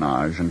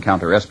espionage and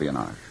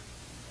counter-espionage.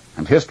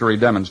 And history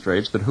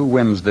demonstrates that who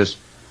wins this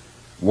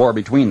war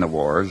between the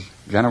wars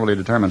generally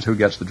determines who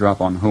gets the drop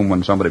on whom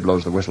when somebody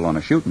blows the whistle on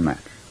a shooting match.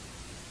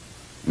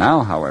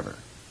 Now, however,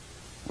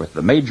 with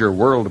the major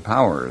world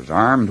powers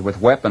armed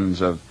with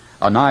weapons of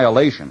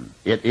annihilation,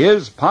 it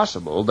is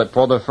possible that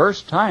for the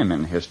first time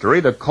in history,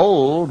 the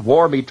Cold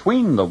War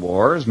between the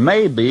wars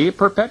may be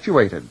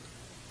perpetuated.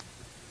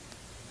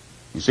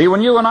 You see,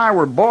 when you and I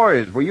were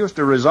boys, we used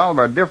to resolve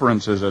our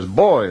differences as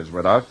boys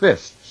with our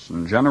fists,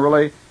 and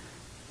generally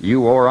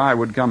you or I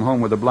would come home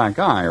with a black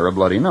eye or a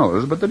bloody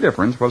nose, but the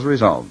difference was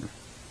resolved.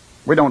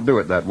 We don't do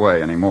it that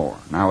way anymore.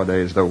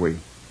 Nowadays, though we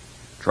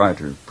try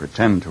to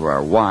pretend to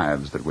our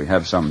wives that we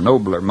have some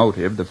nobler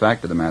motive, the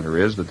fact of the matter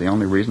is that the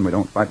only reason we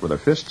don't fight with our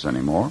fists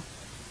anymore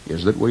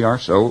is that we are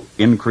so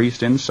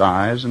increased in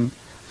size and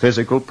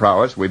physical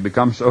prowess, we've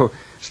become so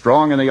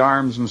strong in the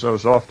arms and so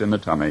soft in the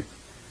tummy,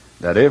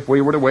 that if we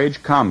were to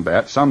wage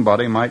combat,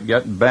 somebody might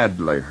get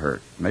badly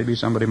hurt. Maybe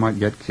somebody might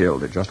get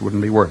killed. It just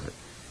wouldn't be worth it.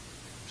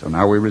 So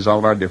now we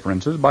resolve our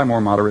differences by more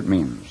moderate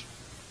means.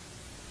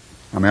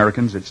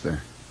 Americans, it's the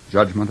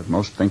judgment of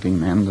most thinking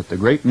men that the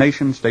great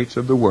nation-states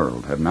of the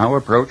world have now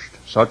approached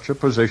such a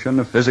position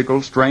of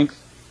physical strength,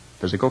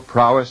 physical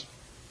prowess,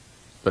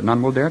 that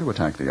none will dare to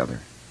attack the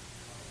other.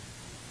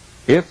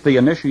 If the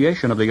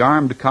initiation of the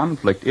armed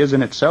conflict is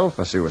in itself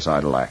a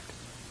suicidal act,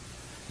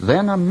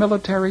 then a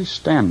military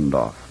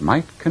standoff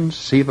might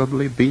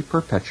conceivably be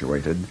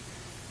perpetuated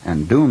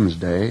and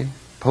doomsday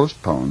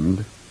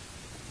postponed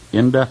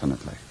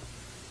indefinitely.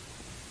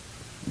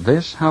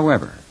 This,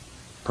 however,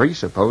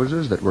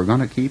 presupposes that we're going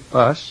to keep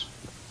us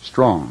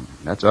strong.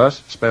 That's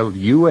us spelled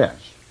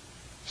U-S.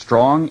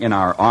 Strong in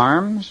our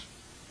arms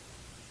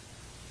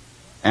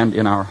and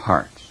in our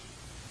hearts.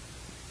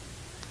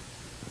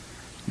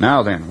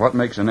 Now then, what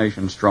makes a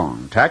nation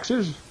strong?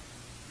 Taxes?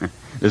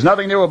 There's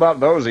nothing new about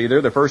those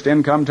either. The first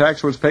income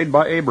tax was paid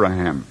by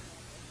Abraham.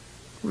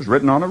 It was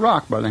written on a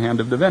rock by the hand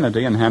of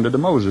divinity and handed to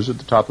Moses at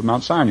the top of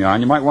Mount Sinai.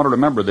 And you might want to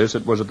remember this.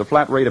 It was at the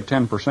flat rate of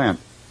 10%.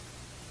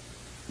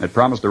 It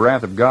promised the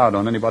wrath of God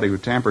on anybody who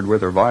tampered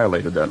with or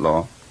violated that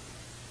law.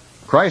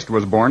 Christ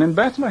was born in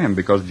Bethlehem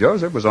because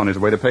Joseph was on his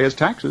way to pay his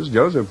taxes.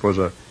 Joseph was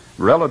a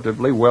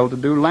relatively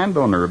well-to-do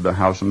landowner of the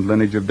house and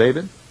lineage of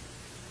David.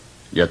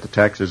 Yet the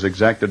taxes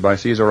exacted by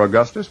Caesar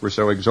Augustus were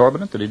so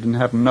exorbitant that he didn't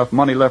have enough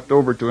money left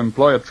over to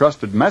employ a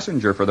trusted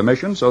messenger for the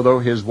mission, so though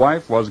his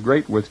wife was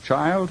great with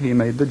child, he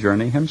made the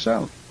journey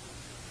himself.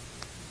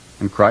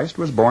 And Christ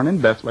was born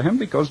in Bethlehem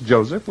because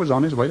Joseph was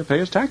on his way to pay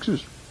his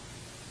taxes.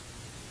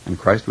 And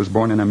Christ was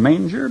born in a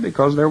manger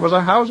because there was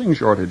a housing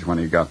shortage when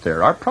he got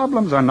there. Our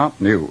problems are not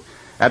new.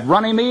 At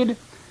Runnymede,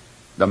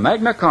 the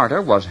Magna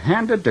Carta was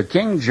handed to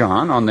King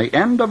John on the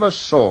end of a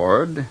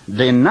sword,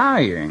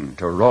 denying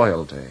to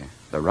royalty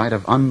the right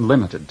of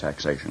unlimited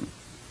taxation.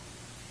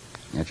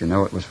 Yet you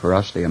know it was for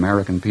us, the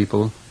American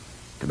people,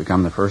 to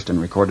become the first in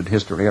recorded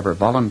history ever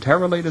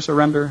voluntarily to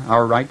surrender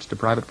our rights to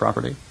private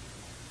property.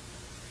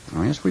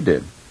 Oh, yes, we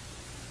did.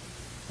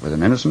 With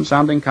an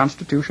innocent-sounding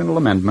constitutional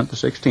amendment, the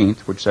 16th,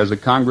 which says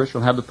that Congress shall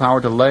have the power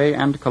to lay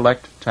and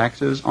collect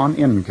taxes on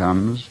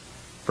incomes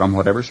from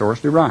whatever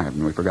source derived,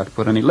 and we forgot to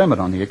put any limit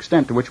on the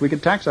extent to which we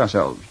could tax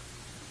ourselves.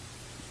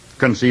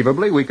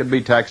 Conceivably, we could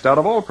be taxed out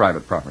of all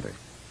private property.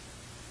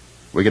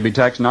 We could be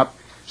taxed not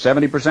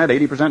 70%,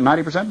 80%,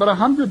 90%, but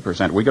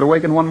 100%. We could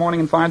awaken one morning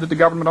and find that the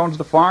government owns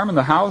the farm and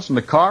the house and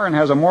the car and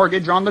has a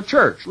mortgage on the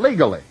church,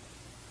 legally.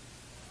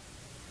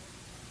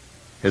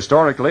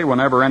 Historically,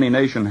 whenever any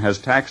nation has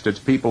taxed its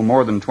people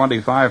more than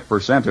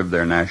 25% of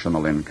their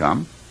national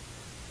income,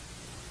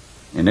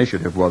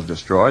 initiative was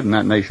destroyed and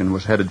that nation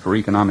was headed for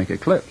economic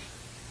eclipse.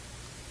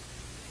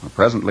 Well,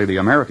 presently, the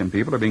American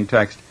people are being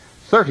taxed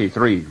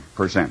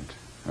 33%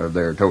 of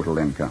their total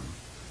income.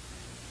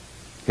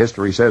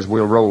 History says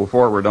we'll roll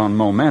forward on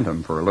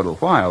momentum for a little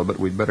while, but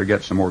we'd better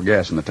get some more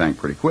gas in the tank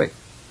pretty quick.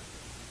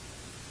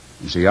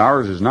 You see,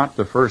 ours is not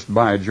the first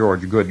by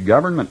George good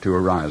government to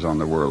arise on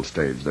the world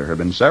stage. There have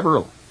been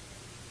several.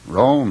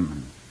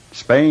 Rome,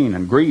 Spain,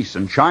 and Greece,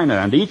 and China,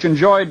 and each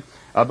enjoyed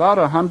about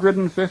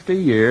 150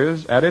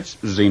 years at its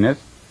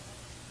zenith.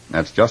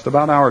 That's just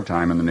about our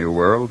time in the New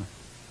World.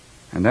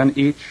 And then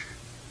each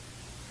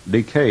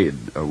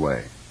decayed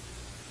away.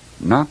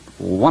 Not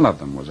one of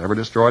them was ever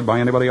destroyed by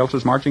anybody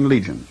else's marching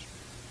legions.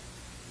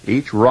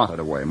 Each rotted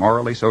away,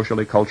 morally,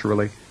 socially,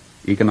 culturally,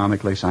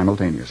 economically,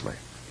 simultaneously.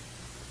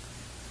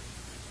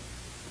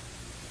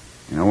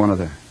 You know, one of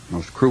the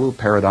most cruel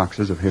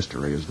paradoxes of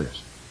history is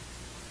this.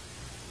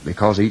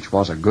 Because each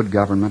was a good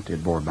government,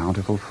 it bore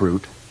bountiful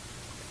fruit.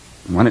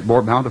 And when it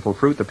bore bountiful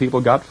fruit, the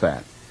people got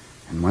fat.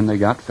 And when they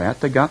got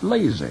fat, they got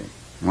lazy.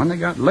 And when they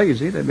got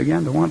lazy, they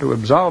began to want to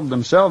absolve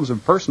themselves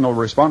of personal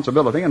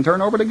responsibility and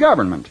turn over to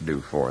government to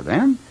do for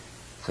them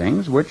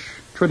things which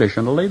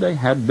traditionally they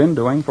had been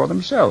doing for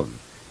themselves.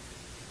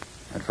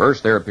 At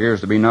first, there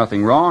appears to be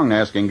nothing wrong in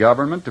asking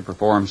government to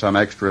perform some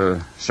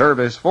extra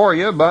service for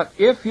you, but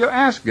if you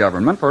ask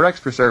government for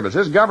extra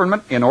services,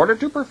 government, in order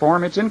to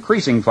perform its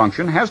increasing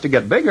function, has to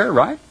get bigger,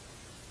 right?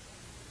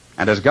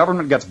 And as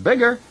government gets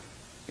bigger,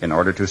 in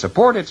order to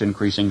support its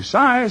increasing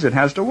size, it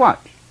has to what?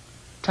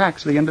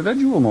 Tax the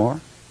individual more.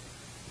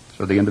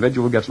 So the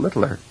individual gets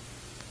littler.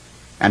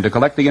 And to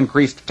collect the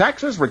increased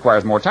taxes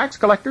requires more tax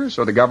collectors,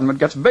 so the government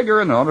gets bigger,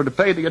 and in order to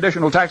pay the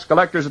additional tax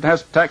collectors, it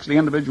has to tax the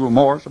individual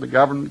more, so the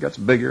government gets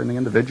bigger and the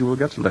individual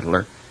gets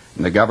littler.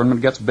 And the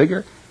government gets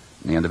bigger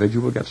and the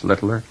individual gets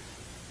littler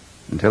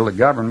until the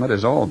government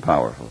is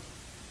all-powerful.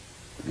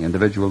 The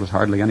individual is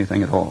hardly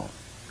anything at all.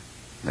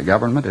 The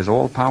government is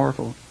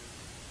all-powerful.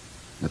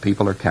 The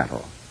people are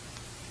cattle.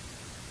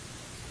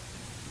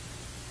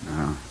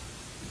 Now,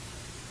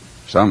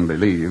 some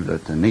believe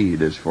that the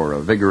need is for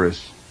a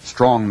vigorous,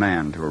 strong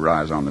man to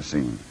arise on the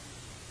scene,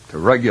 to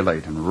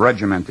regulate and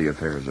regiment the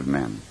affairs of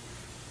men.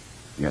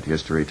 Yet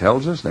history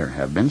tells us there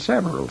have been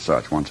several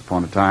such. Once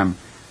upon a time,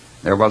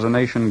 there was a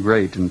nation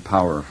great and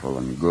powerful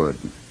and good.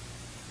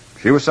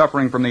 She was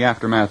suffering from the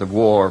aftermath of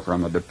war,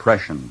 from a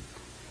depression.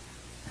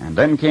 And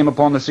then came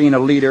upon the scene a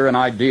leader, an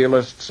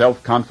idealist,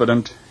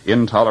 self-confident,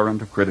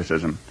 intolerant of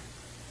criticism.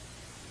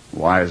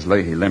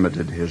 Wisely, he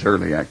limited his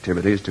early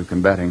activities to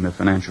combating the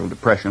financial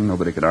depression.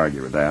 Nobody could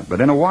argue with that.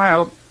 But in a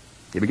while,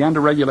 he began to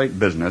regulate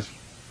business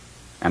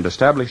and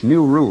establish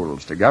new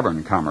rules to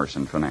govern commerce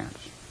and finance.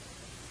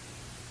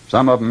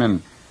 Some of them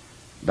in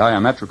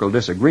diametrical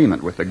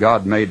disagreement with the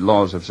God-made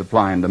laws of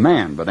supply and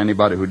demand, but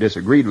anybody who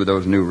disagreed with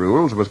those new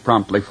rules was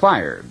promptly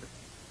fired.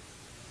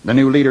 The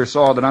new leader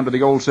saw that under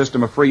the old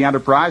system of free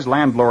enterprise,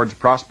 landlords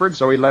prospered,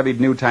 so he levied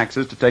new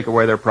taxes to take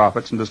away their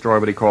profits and destroy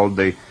what he called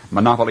the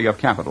monopoly of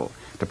capital.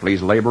 To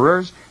please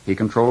laborers, he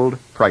controlled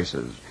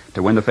prices.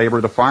 To win the favor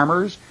of the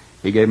farmers,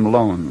 he gave them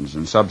loans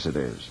and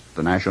subsidies.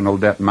 The national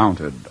debt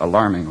mounted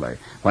alarmingly.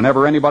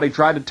 Whenever anybody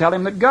tried to tell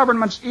him that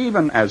governments,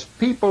 even as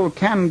people,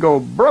 can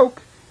go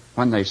broke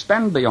when they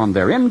spend beyond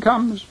their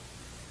incomes,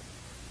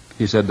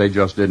 he said they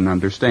just didn't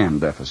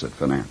understand deficit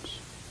finance.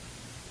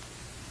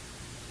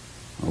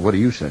 Well, what do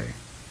you say?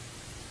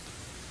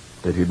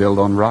 Did he build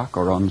on rock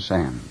or on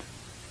sand?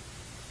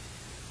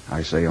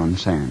 I say on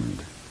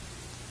sand.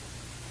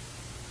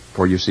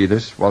 For you see,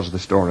 this was the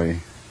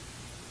story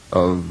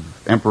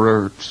of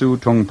Emperor Su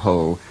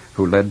Tongpo,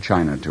 who led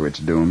China to its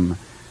doom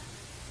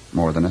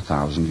more than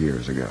 1,000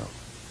 years ago.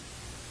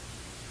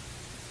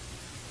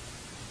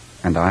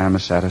 And I am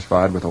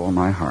satisfied with all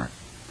my heart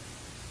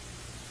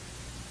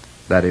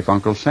that if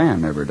Uncle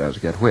Sam ever does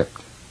get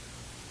whipped,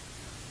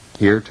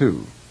 here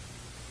too,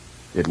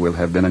 it will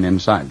have been an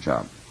inside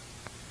job.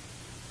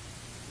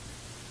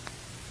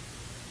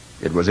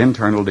 It was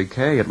internal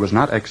decay. It was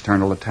not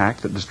external attack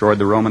that destroyed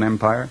the Roman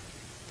Empire.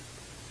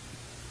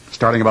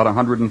 Starting about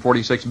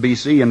 146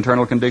 BC,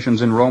 internal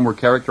conditions in Rome were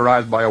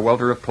characterized by a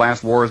welter of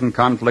class wars and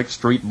conflicts,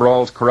 street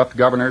brawls, corrupt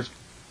governors,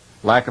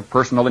 lack of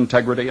personal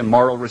integrity and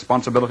moral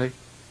responsibility.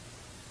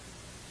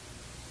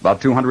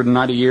 About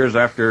 290 years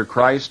after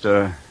Christ,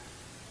 a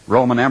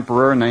Roman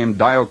emperor named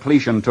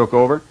Diocletian took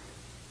over.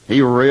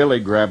 He really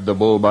grabbed the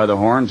bull by the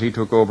horns. He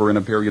took over in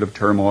a period of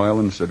turmoil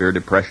and severe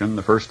depression.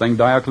 The first thing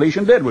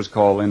Diocletian did was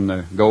call in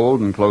the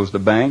gold and close the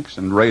banks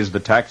and raise the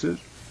taxes.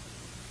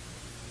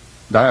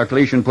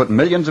 Diocletian put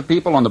millions of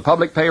people on the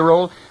public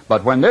payroll,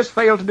 but when this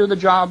failed to do the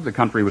job, the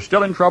country was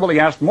still in trouble. He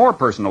asked more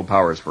personal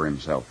powers for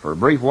himself. For a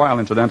brief while,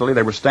 incidentally,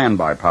 they were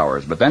standby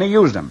powers, but then he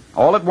used them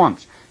all at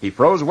once. He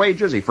froze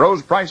wages, he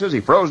froze prices, he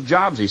froze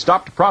jobs, he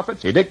stopped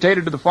profits, he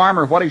dictated to the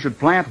farmer what he should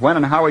plant, when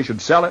and how he should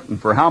sell it, and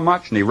for how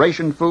much, and he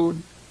rationed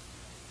food.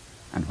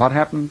 And what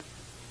happened?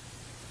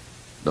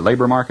 The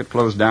labor market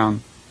closed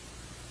down.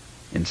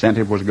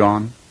 Incentive was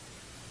gone.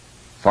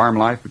 Farm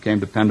life became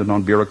dependent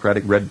on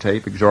bureaucratic red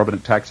tape.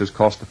 Exorbitant taxes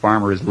cost the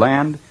farmer his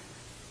land.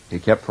 He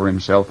kept for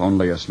himself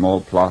only a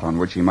small plot on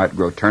which he might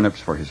grow turnips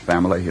for his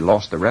family. He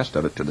lost the rest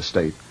of it to the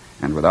state.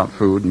 And without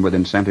food and with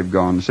incentive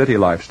gone, city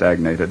life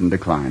stagnated and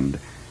declined.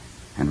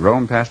 And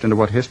Rome passed into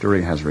what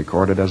history has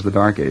recorded as the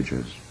Dark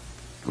Ages,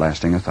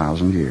 lasting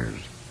 1,000 years.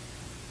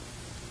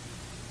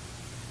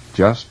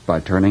 Just by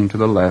turning to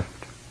the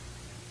left,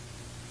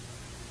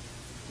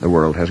 the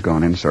world has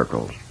gone in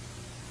circles.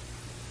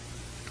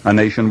 A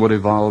nation would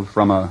evolve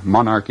from a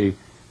monarchy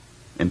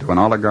into an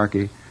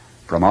oligarchy,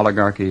 from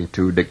oligarchy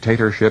to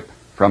dictatorship,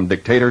 from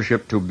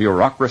dictatorship to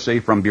bureaucracy,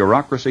 from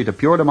bureaucracy to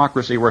pure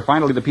democracy, where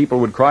finally the people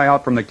would cry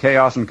out from the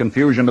chaos and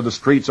confusion of the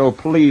streets, "Oh,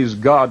 please,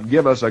 God,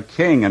 give us a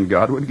king," and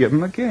God would give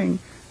them a king,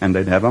 and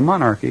they'd have a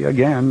monarchy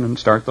again and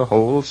start the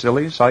whole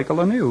silly cycle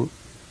anew.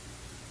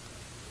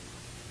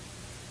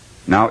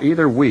 Now,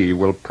 either we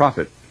will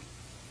profit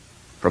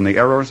from the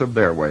errors of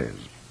their ways,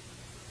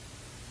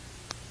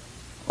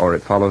 or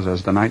it follows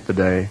as the night the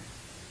day,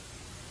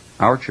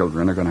 our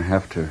children are going to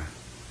have to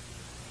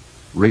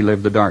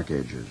relive the Dark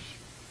Ages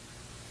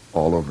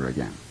all over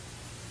again.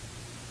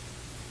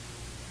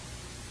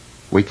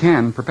 We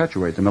can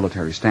perpetuate the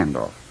military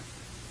standoff.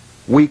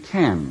 We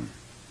can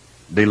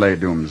delay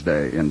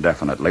doomsday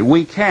indefinitely.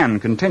 We can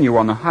continue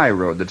on the high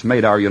road that's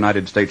made our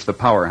United States the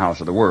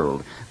powerhouse of the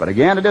world. But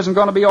again, it isn't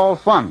going to be all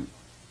fun.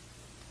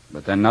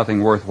 But then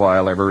nothing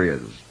worthwhile ever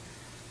is.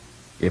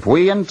 If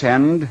we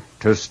intend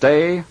to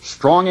stay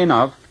strong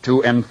enough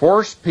to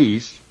enforce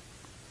peace,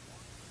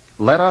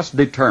 let us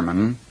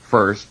determine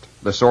first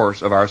the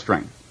source of our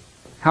strength.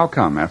 How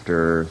come,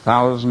 after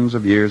thousands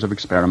of years of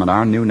experiment,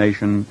 our new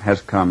nation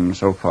has come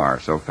so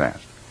far so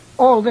fast?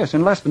 All this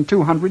in less than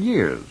 200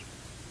 years.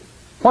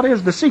 What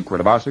is the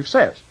secret of our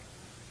success?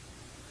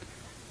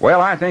 Well,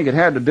 I think it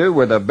had to do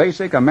with a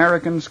basic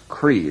American's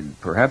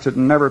creed. Perhaps it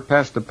never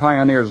passed the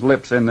pioneer's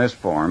lips in this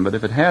form, but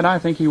if it had, I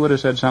think he would have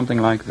said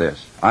something like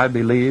this: I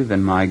believe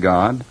in my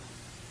God,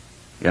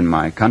 in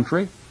my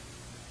country,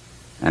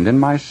 and in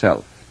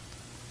myself.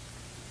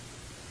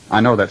 I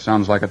know that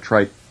sounds like a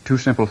trite, too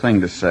simple thing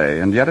to say,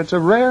 and yet it's a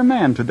rare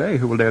man today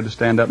who will dare to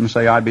stand up and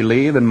say, I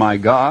believe in my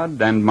God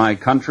and my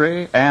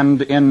country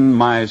and in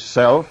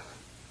myself,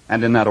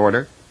 and in that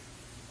order.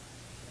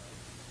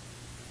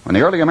 When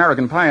the early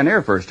American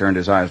pioneer first turned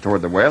his eyes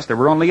toward the West, there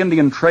were only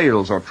Indian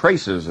trails, or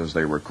traces as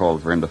they were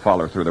called, for him to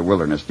follow through the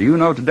wilderness. Do you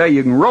know today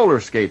you can roller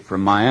skate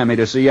from Miami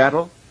to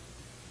Seattle?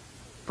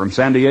 From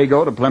San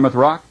Diego to Plymouth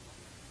Rock?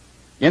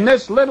 In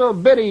this little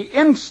bitty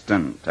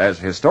instant, as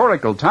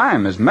historical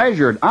time is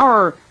measured,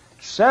 our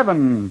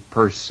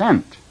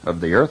 7% of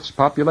the Earth's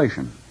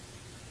population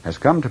has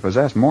come to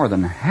possess more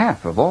than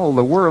half of all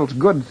the world's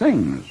good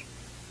things.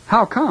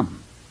 How come?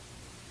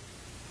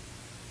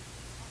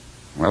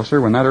 Well,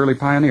 sir, when that early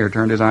pioneer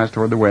turned his eyes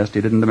toward the West,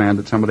 he didn't demand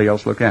that somebody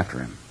else look after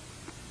him.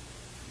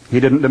 He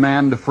didn't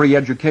demand a free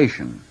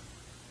education.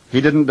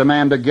 He didn't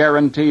demand a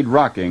guaranteed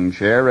rocking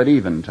chair at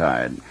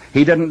eventide.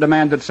 He didn't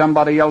demand that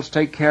somebody else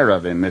take care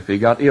of him if he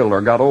got ill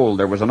or got old.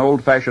 There was an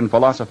old-fashioned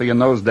philosophy in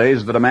those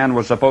days that a man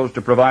was supposed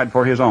to provide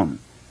for his own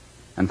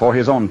and for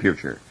his own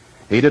future.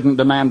 He didn't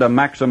demand a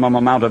maximum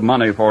amount of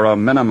money for a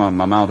minimum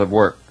amount of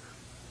work.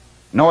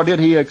 Nor did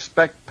he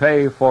expect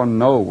pay for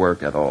no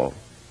work at all.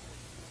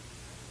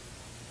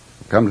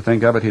 Come to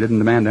think of it, he didn't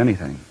demand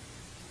anything.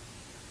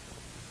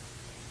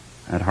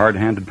 That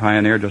hard-handed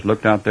pioneer just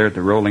looked out there at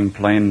the rolling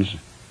plains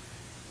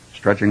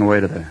stretching away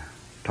to the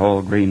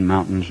tall green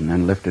mountains, and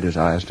then lifted his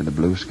eyes to the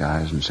blue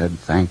skies and said,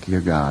 "Thank you,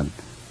 God.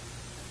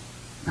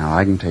 Now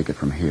I can take it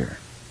from here."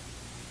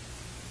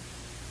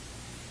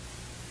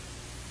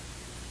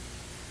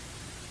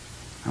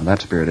 Now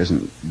that spirit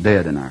isn't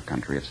dead in our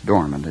country. It's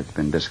dormant. It's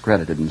been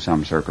discredited in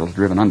some circles,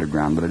 driven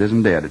underground, but it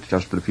isn't dead. It's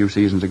just that a few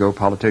seasons ago,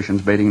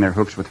 politicians baiting their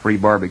hooks with free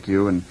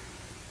barbecue and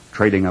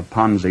trading a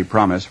Ponzi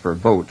promise for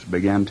votes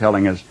began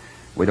telling us,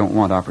 we don't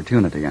want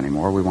opportunity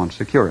anymore, we want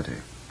security.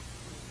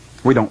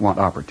 We don't want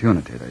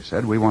opportunity, they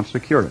said, we want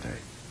security.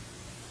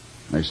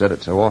 They said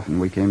it so often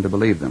we came to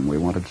believe them. We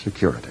wanted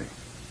security.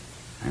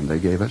 And they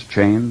gave us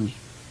chains,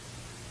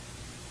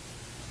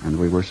 and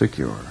we were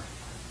secure.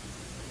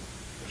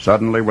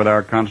 Suddenly, with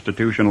our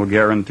constitutional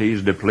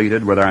guarantees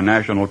depleted, with our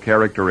national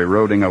character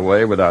eroding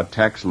away, with our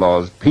tax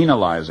laws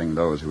penalizing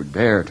those who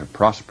dare to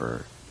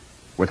prosper,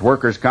 with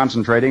workers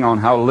concentrating on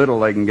how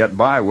little they can get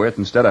by with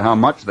instead of how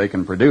much they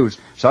can produce,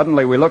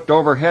 suddenly we looked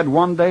overhead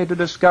one day to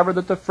discover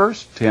that the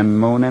first tin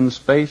moon in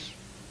space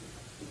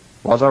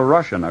was a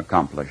Russian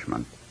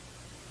accomplishment.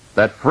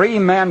 That free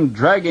men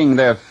dragging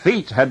their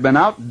feet had been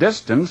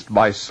outdistanced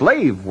by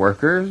slave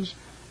workers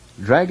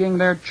dragging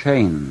their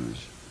chains.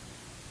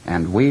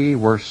 And we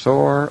were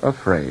sore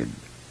afraid.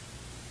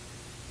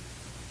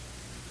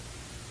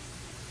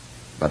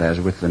 But as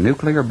with the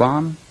nuclear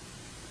bomb,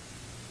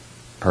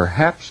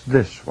 perhaps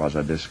this was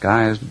a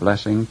disguised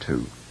blessing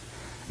too.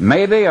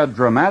 Maybe a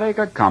dramatic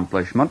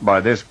accomplishment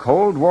by this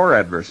Cold War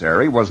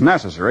adversary was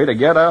necessary to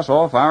get us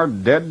off our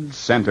dead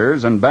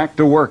centers and back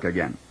to work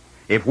again.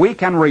 If we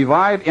can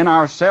revive in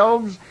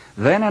ourselves,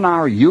 then in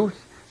our youth,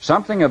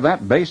 something of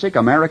that basic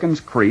American's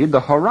creed,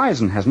 the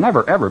horizon has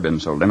never ever been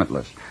so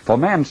limitless. For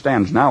man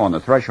stands now on the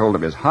threshold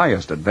of his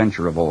highest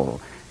adventure of all,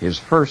 his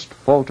first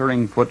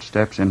faltering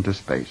footsteps into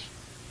space.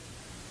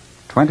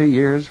 20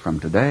 years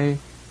from today,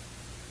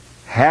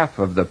 half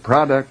of the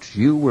products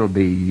you will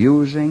be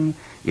using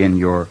in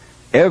your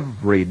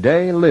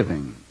everyday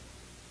living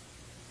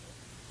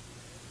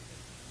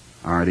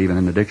aren't even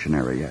in the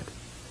dictionary yet.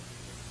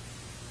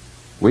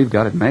 We've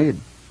got it made.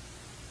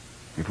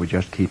 If we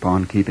just keep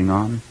on keeping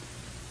on,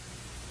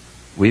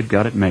 we've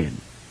got it made.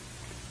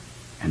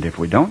 And if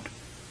we don't,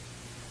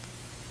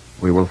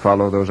 we will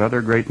follow those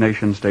other great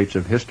nation-states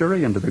of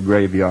history into the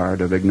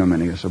graveyard of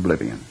ignominious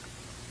oblivion.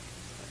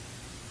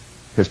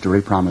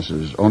 History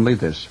promises only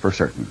this for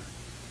certain.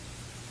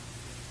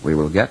 We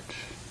will get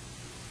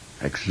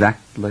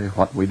exactly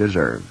what we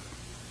deserve.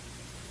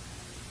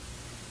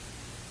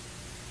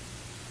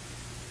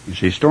 You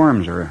see,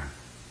 storms are a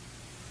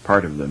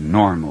part of the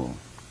normal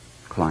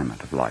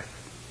climate of life.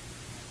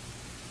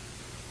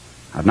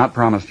 I've not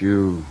promised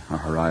you a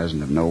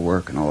horizon of no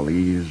work and all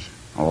ease,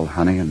 all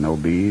honey and no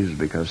bees,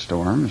 because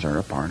storms are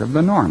a part of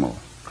the normal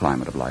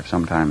climate of life.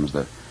 Sometimes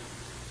the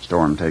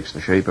storm takes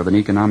the shape of an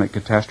economic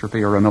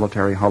catastrophe or a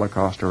military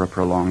holocaust or a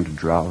prolonged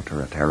drought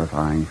or a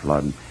terrifying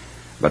flood.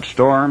 But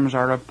storms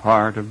are a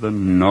part of the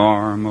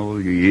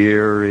normal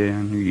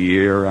year-in,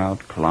 year-out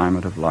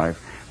climate of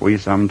life. We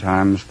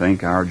sometimes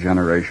think our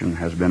generation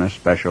has been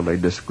especially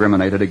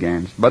discriminated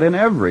against, but in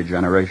every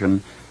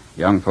generation,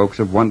 young folks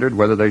have wondered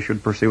whether they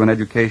should pursue an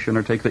education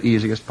or take the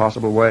easiest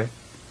possible way,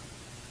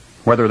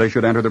 whether they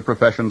should enter the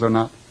professions or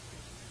not.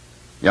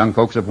 Young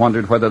folks have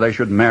wondered whether they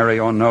should marry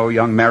or no.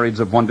 Young marrieds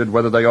have wondered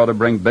whether they ought to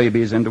bring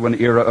babies into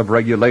an era of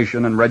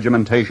regulation and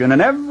regimentation.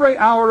 In every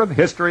hour of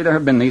history there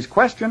have been these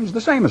questions, the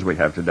same as we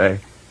have today,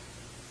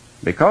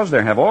 because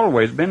there have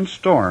always been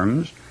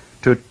storms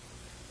to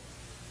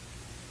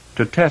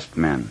test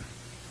men.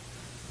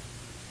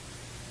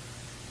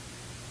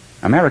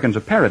 Americans,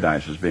 a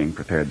paradise is being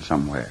prepared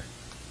somewhere.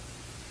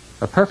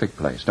 A perfect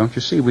place. Don't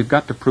you see? We've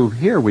got to prove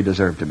here we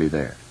deserve to be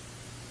there.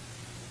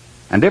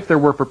 And if there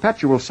were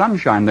perpetual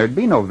sunshine, there'd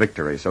be no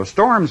victory. So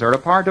storms are a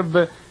part of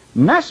the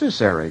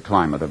necessary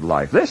climate of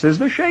life. This is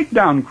the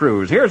shakedown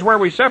cruise. Here's where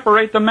we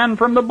separate the men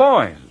from the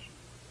boys.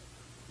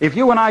 If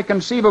you and I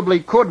conceivably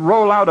could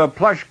roll out a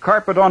plush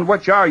carpet on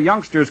which our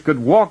youngsters could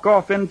walk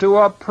off into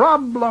a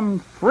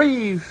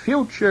problem-free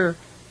future,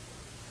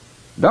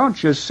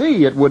 don't you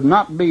see, it would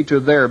not be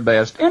to their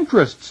best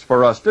interests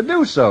for us to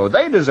do so.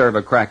 They deserve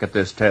a crack at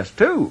this test,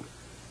 too.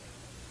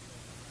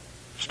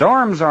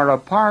 Storms are a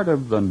part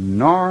of the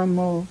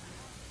normal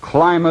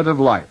climate of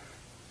life.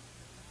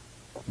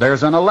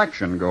 There's an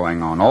election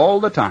going on all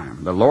the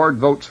time. The Lord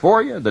votes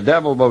for you, the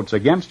devil votes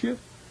against you,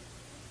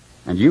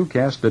 and you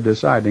cast the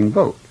deciding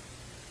vote.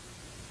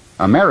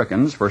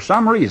 Americans, for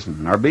some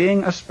reason, are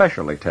being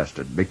especially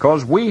tested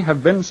because we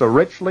have been so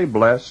richly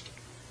blessed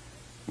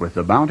with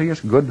the bounteous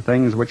good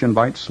things which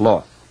invite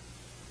sloth.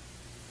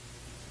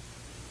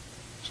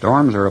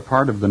 Storms are a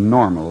part of the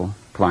normal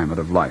climate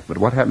of life. But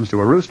what happens to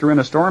a rooster in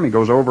a storm? He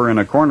goes over in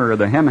a corner of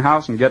the hen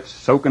house and gets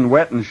soaking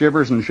wet and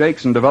shivers and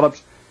shakes and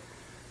develops,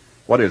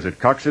 what is it,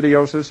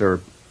 coccidiosis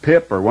or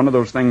pip or one of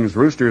those things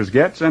roosters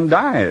gets, and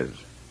dies.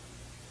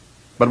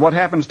 But what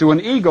happens to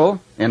an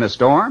eagle in a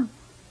storm?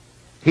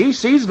 He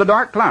sees the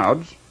dark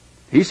clouds.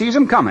 He sees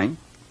them coming.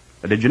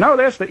 But did you know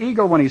this? The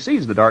eagle, when he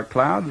sees the dark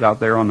clouds out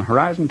there on the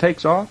horizon,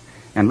 takes off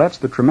and lets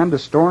the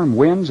tremendous storm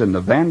winds in the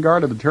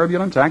vanguard of the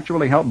turbulence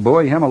actually help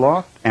buoy him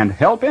aloft and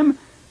help him.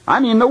 I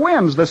mean, the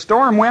winds, the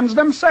storm winds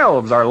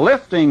themselves are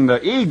lifting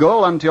the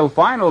eagle until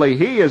finally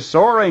he is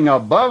soaring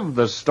above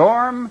the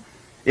storm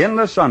in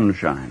the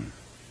sunshine.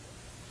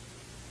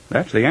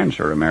 That's the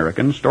answer,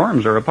 Americans.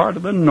 Storms are a part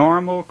of the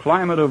normal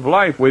climate of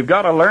life. We've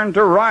got to learn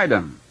to ride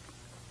them.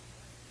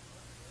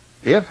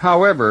 If,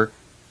 however,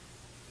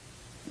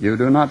 you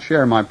do not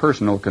share my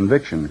personal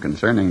conviction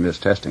concerning this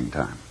testing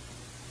time,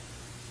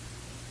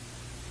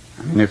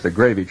 I mean, if the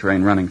gravy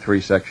train running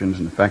 3 sections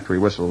and the factory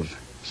whistles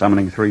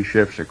summoning 3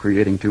 shifts are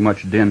creating too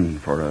much din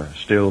for a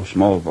still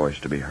small voice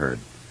to be heard,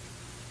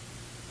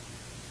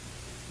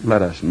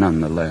 let us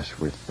nonetheless,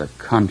 with the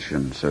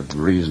conscience of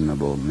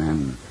reasonable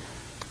men,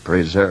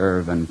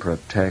 preserve and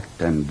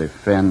protect and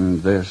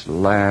defend this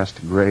last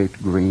great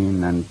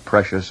green and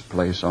precious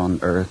place on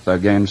earth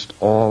against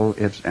all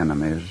its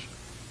enemies,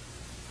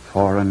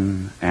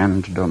 foreign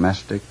and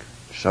domestic.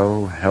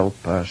 So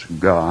help us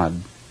God.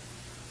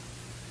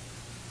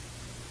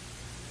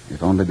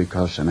 If only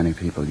because so many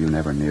people you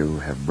never knew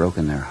have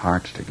broken their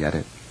hearts to get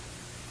it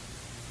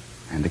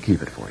and to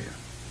keep it for you.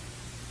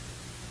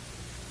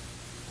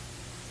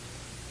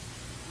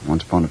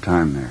 Once upon a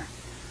time there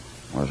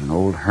was an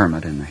old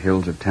hermit in the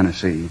hills of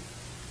Tennessee.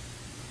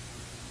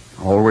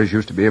 Always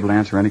used to be able to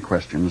answer any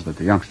questions that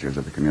the youngsters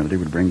of the community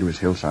would bring to his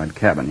hillside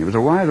cabin. He was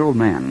a wise old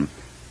man,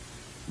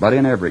 but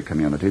in every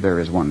community there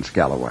is one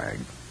scalawag,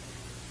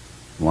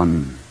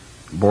 one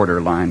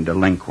borderline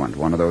delinquent,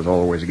 one of those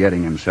always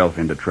getting himself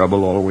into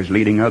trouble, always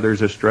leading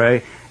others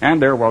astray. And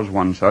there was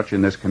one such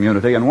in this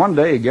community. And one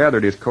day he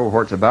gathered his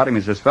cohorts about him.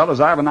 He says, fellas,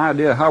 I have an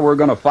idea how we're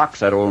going to fox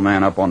that old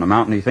man up on the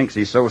mountain. He thinks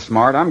he's so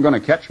smart. I'm going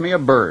to catch me a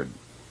bird,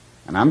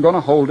 and I'm going to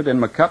hold it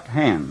in my cupped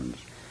hands.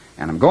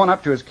 And I'm going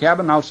up to his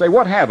cabin, and I'll say,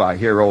 what have I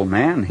here, old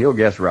man? He'll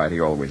guess right. He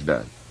always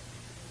does.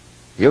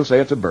 He'll say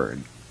it's a bird.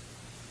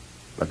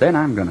 But then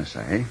I'm going to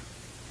say,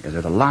 is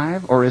it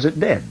alive or is it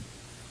dead?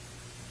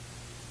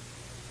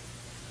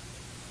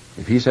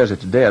 If he says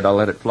it's dead, I'll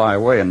let it fly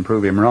away and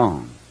prove him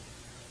wrong.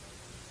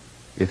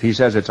 If he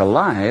says it's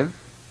alive,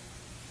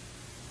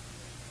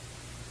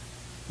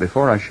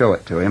 before I show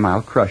it to him,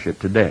 I'll crush it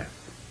to death.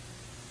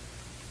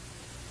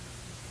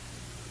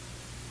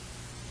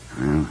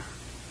 Well,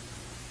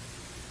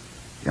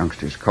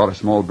 youngsters caught a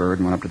small bird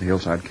and went up to the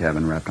hillside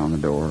cabin, rapped on the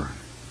door.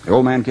 The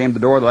old man came to the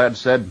door. The lad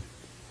said,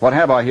 what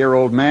have I here,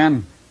 old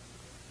man?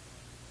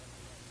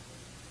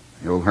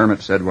 The old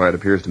hermit said, why, it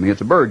appears to me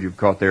it's a bird you've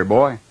caught there,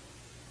 boy.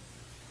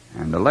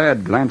 And the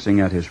lad,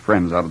 glancing at his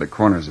friends out of the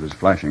corners of his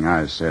flashing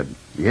eyes, said,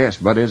 yes,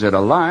 but is it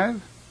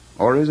alive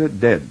or is it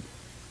dead?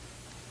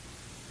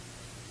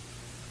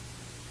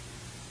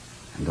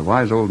 And the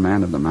wise old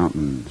man of the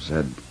mountain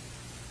said,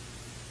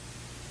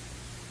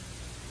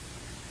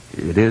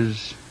 it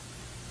is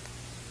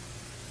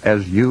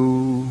as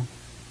you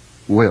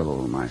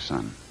will, my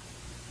son.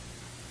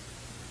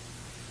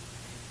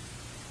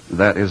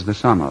 That is the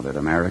sum of it,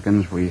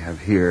 Americans. We have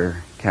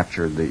here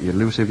captured the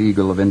elusive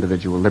eagle of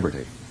individual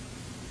liberty.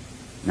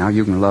 Now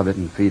you can love it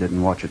and feed it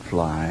and watch it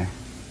fly,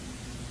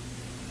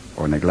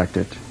 or neglect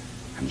it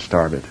and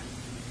starve it,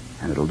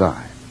 and it'll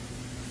die.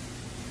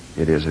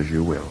 It is as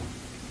you will.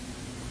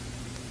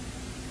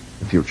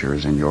 The future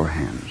is in your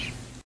hands.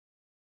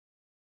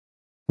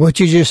 What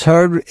you just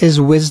heard is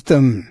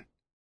wisdom.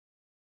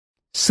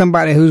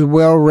 Somebody who's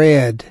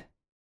well-read,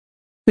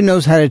 who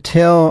knows how to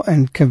tell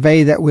and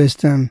convey that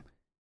wisdom,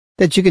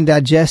 that you can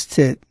digest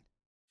it,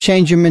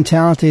 change your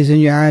mentalities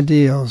and your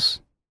ideals.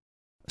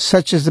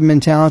 Such is the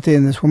mentality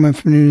of this woman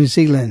from New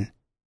Zealand.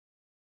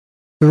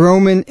 The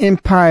Roman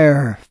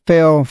Empire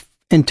fell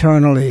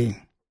internally.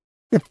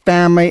 The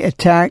family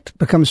attacked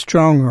becomes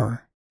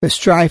stronger. The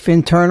strife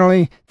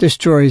internally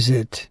destroys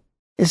it.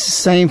 It's the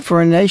same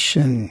for a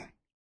nation.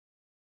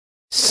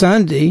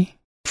 Sunday,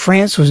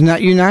 France was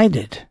not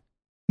united.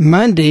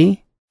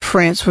 Monday,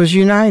 France was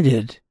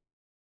united.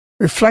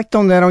 Reflect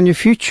on that on your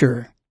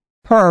future.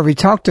 Harvey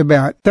talked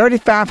about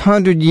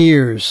 3,500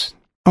 years.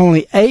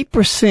 Only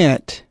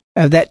 8%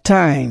 of that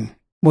time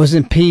was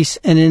in peace,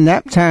 and in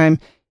that time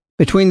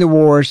between the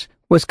wars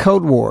was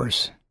Cold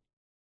Wars.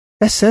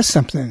 That says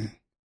something.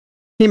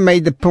 He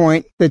made the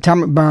point the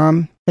atomic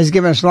bomb has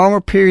given us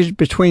longer periods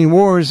between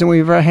wars than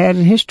we've ever had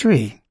in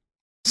history.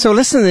 So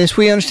listen to this.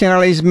 We understand our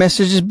lady's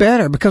messages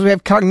better because we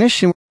have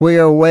cognition. We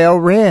are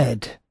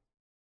well-read.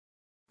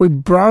 We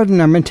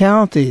broaden our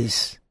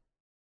mentalities.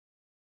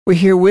 We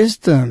hear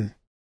wisdom.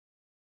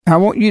 I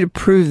want you to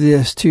prove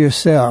this to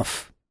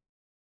yourself.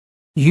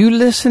 You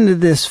listen to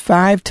this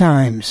 5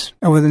 times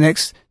over the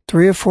next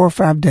 3 or 4 or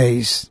 5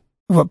 days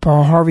of what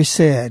Paul Harvey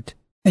said,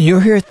 and you'll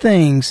hear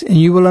things and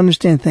you will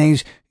understand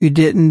things you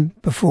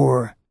didn't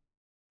before,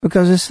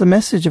 because it's the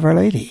message of Our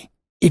Lady.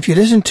 If you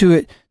listen to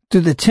it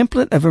through the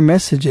template of her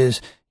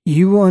messages,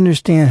 you will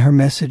understand her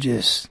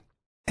messages.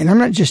 And I'm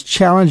not just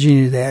challenging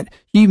you to that.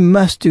 You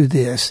must do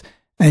this,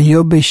 and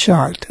you'll be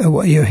shocked at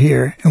what you'll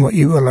hear and what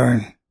you will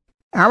learn.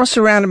 I was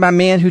surrounded by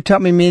men who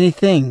taught me many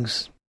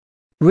things.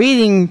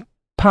 Reading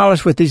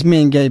polished what these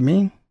men gave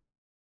me.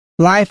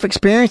 Life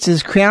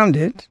experiences crowned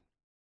it.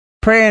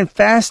 Prayer and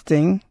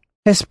fasting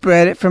has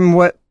spread it from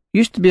what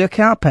used to be a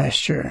cow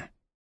pasture.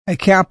 A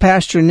cow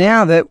pasture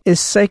now that is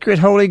sacred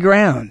holy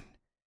ground.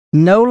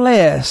 No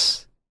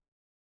less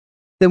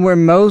than where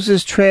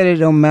Moses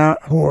treaded on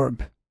Mount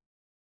Horeb.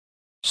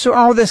 So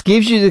all this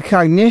gives you the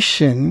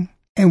cognition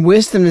and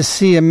wisdom to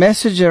see a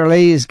message Our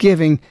Lady is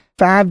giving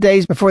 5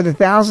 days before the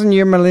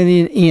 1,000-year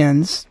millennium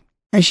ends.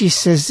 And she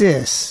says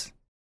this: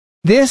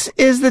 this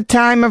is the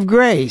time of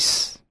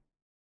grace.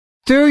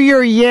 Through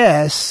your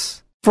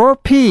yes for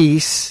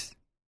peace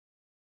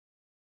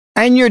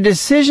and your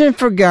decision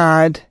for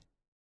God,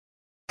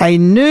 a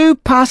new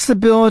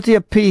possibility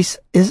of peace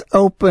is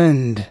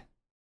opened.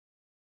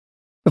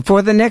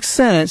 Before the next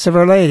sentence of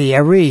Our Lady, I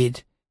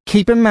read,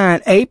 keep in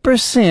mind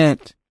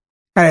 8%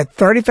 out of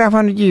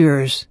 3,500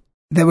 years,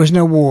 there was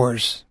no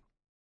wars.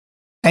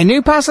 A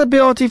new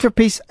possibility for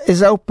peace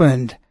is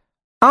opened.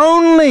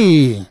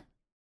 Only,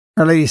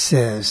 Our Lady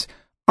says,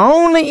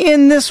 only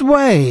in this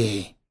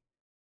way.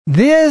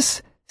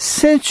 This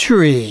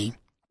century.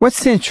 What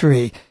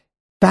century?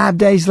 5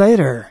 days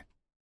later,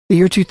 the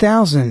year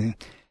 2000.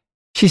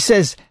 She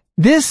says,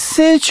 this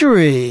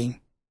century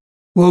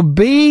will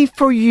be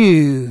for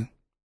you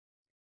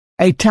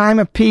a time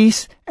of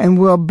peace and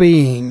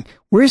well-being.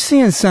 We're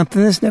seeing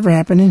something that's never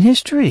happened in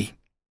history.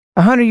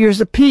 100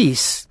 years of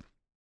peace.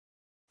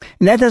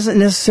 And that doesn't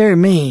necessarily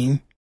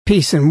mean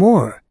peace and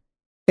war.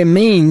 It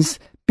means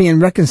being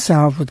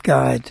reconciled with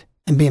God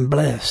and being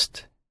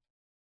blessed.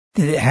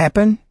 Did it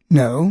happen?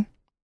 No.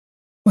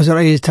 Was Our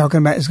Lady talking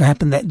about it's going to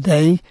happen that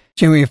day,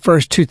 January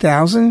 1st,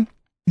 2000?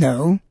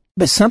 No.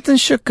 But something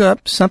shook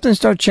up, something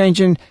started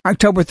changing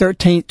October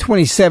 13th,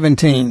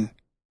 2017.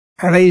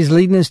 Our Lady's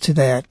leading us to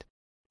that.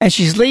 And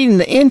she's leading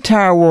the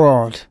entire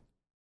world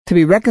to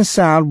be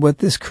reconciled with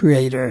this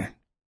Creator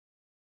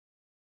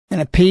and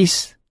a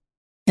peace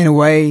in a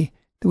way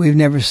that we've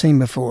never seen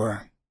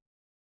before.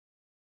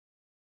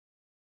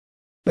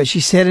 But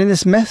she said in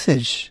this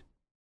message,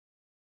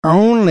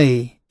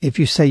 only if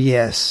you say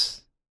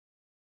yes,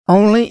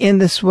 only in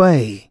this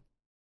way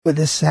will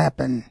this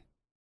happen.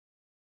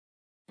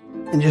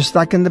 And just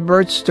like in the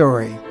bird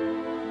story,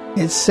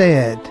 it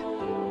said,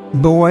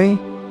 boy,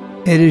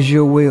 it is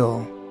your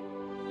will.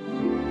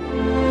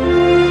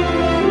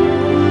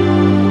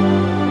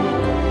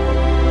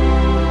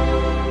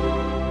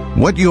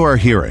 What you are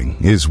hearing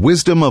is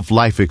wisdom of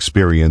life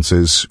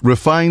experiences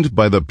refined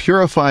by the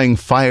purifying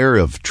fire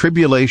of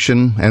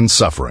tribulation and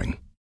suffering.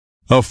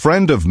 A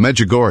friend of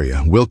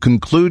Medjugorje will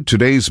conclude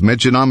today's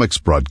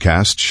Mejanomics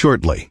broadcast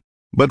shortly.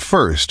 But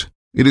first,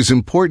 it is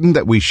important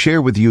that we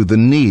share with you the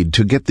need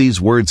to get these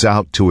words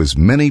out to as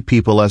many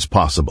people as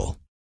possible.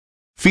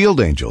 Field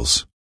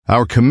Angels,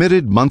 our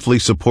committed monthly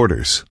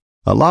supporters,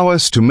 allow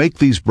us to make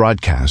these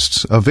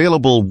broadcasts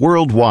available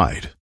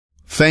worldwide.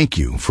 Thank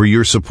you for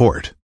your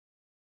support.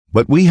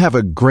 But we have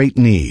a great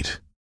need.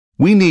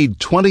 We need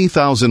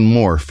 20,000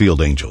 more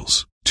Field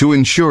Angels to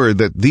ensure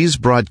that these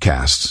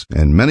broadcasts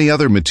and many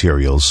other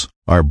materials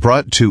are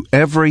brought to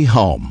every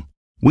home.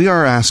 We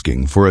are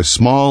asking for a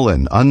small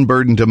and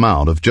unburdened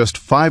amount of just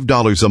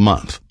 $5 a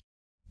month.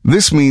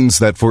 This means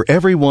that for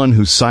everyone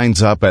who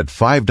signs up at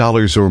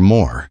 $5 or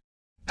more,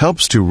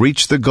 helps to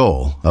reach the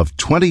goal of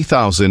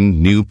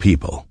 20,000 new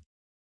people.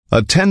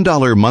 A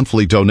 $10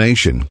 monthly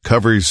donation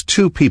covers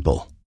 2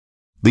 people.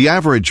 The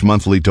average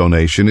monthly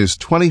donation is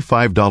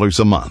 $25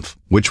 a month,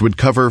 which would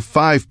cover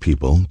 5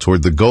 people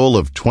toward the goal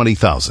of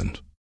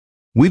 20,000.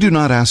 We do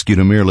not ask you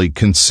to merely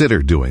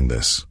consider doing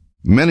this.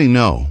 Many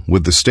know,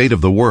 with the state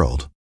of the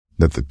world,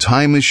 that the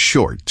time is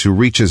short to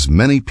reach as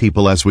many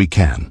people as we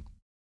can.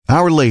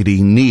 Our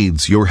Lady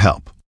needs your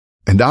help,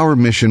 and our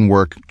mission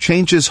work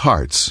changes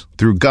hearts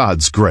through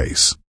God's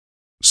grace.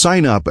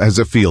 Sign up as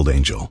a Field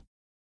Angel.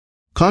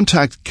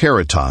 Contact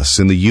Caritas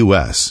in the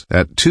U.S.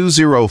 at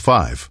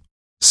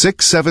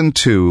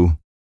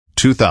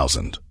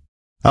 205-672-2000.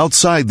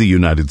 Outside the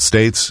United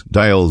States,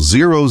 dial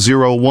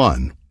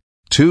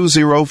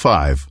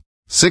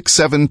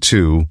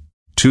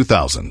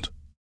 001-205-672-2000.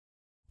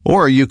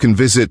 Or you can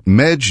visit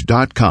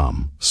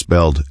mej.com,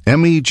 spelled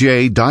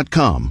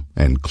MEJ.com,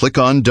 and click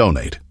on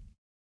Donate.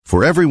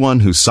 For everyone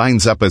who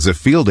signs up as a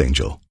Field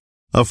Angel,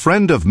 a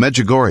friend of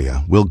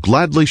Medjugorje will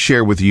gladly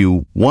share with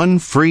you 1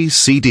 free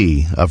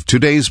CD of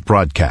today's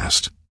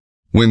broadcast.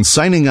 When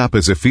signing up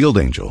as a Field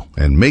Angel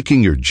and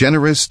making your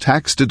generous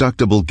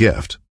tax-deductible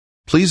gift,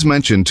 please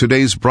mention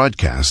today's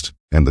broadcast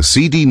and the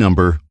CD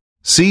number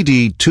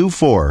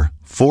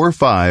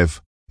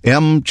CD2445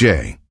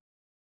 MJ.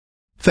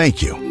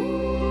 Thank you.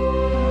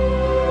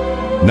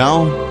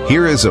 Now,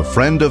 here is a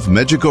friend of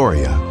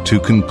Medjugorje to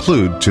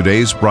conclude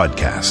today's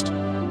broadcast.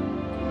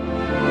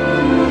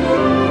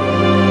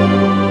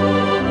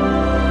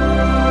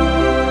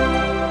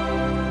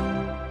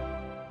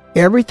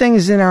 Everything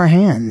is in our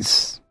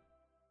hands.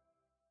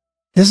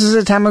 This is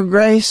a time of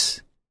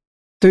grace.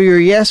 Through your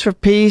yes for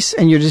peace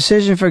and your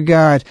decision for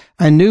God,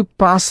 a new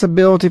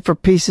possibility for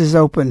peace is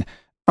open.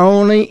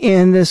 Only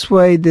in this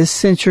way this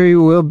century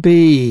will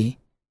be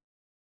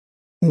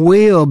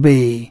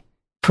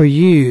for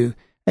you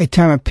a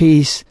time of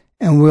peace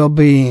and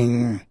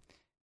well-being.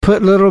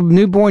 Put little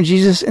newborn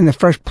Jesus in the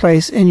first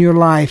place in your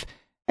life,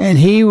 and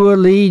he will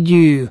lead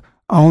you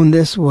on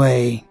this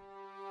way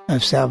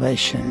of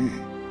salvation.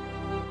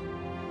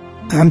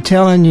 I'm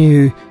telling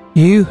you,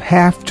 you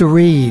have to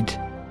read.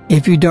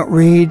 If you don't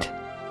read,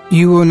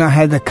 you will not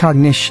have the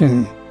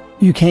cognition.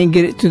 You can't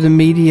get it through the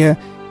media.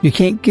 You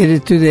can't get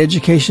it through the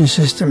education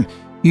system.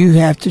 You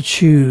have to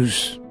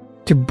choose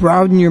to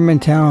broaden your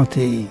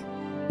mentality,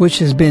 which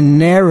has been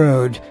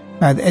narrowed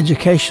by the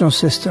educational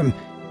system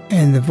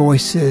and the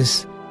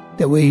voices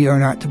that we are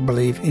not to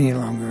believe any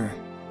longer.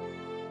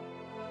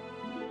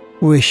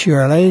 Wish you,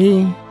 Our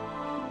Lady.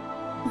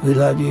 We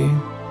love you.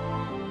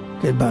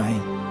 Goodbye.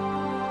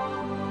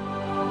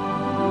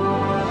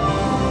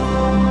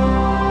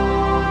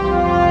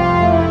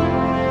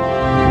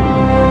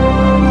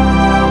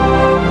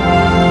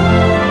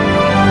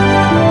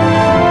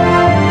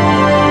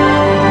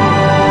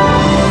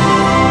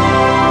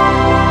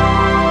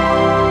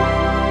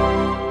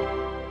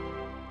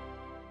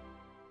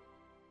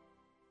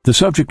 The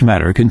subject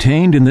matter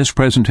contained in this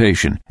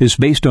presentation is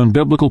based on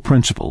biblical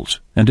principles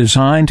and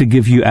designed to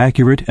give you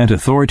accurate and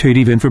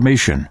authoritative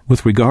information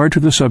with regard to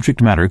the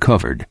subject matter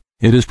covered.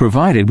 It is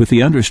provided with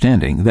the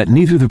understanding that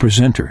neither the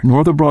presenter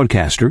nor the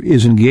broadcaster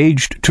is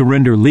engaged to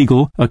render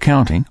legal,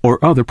 accounting, or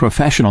other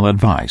professional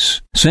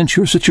advice. Since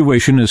your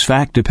situation is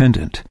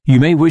fact-dependent, you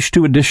may wish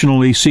to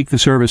additionally seek the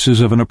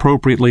services of an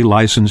appropriately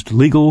licensed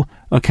legal,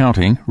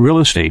 accounting, real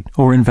estate,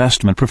 or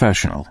investment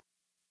professional.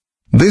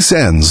 This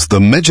ends the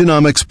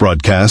Mejanomics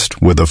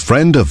broadcast with a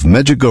friend of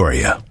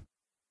Medjugorje.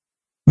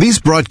 These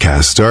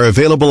broadcasts are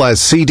available as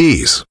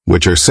CDs,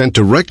 which are sent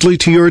directly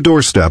to your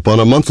doorstep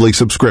on a monthly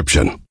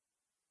subscription.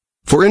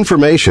 For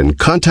information,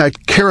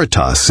 contact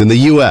Caritas in the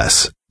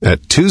U.S.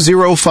 at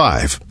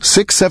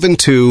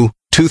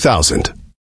 205-672-2000.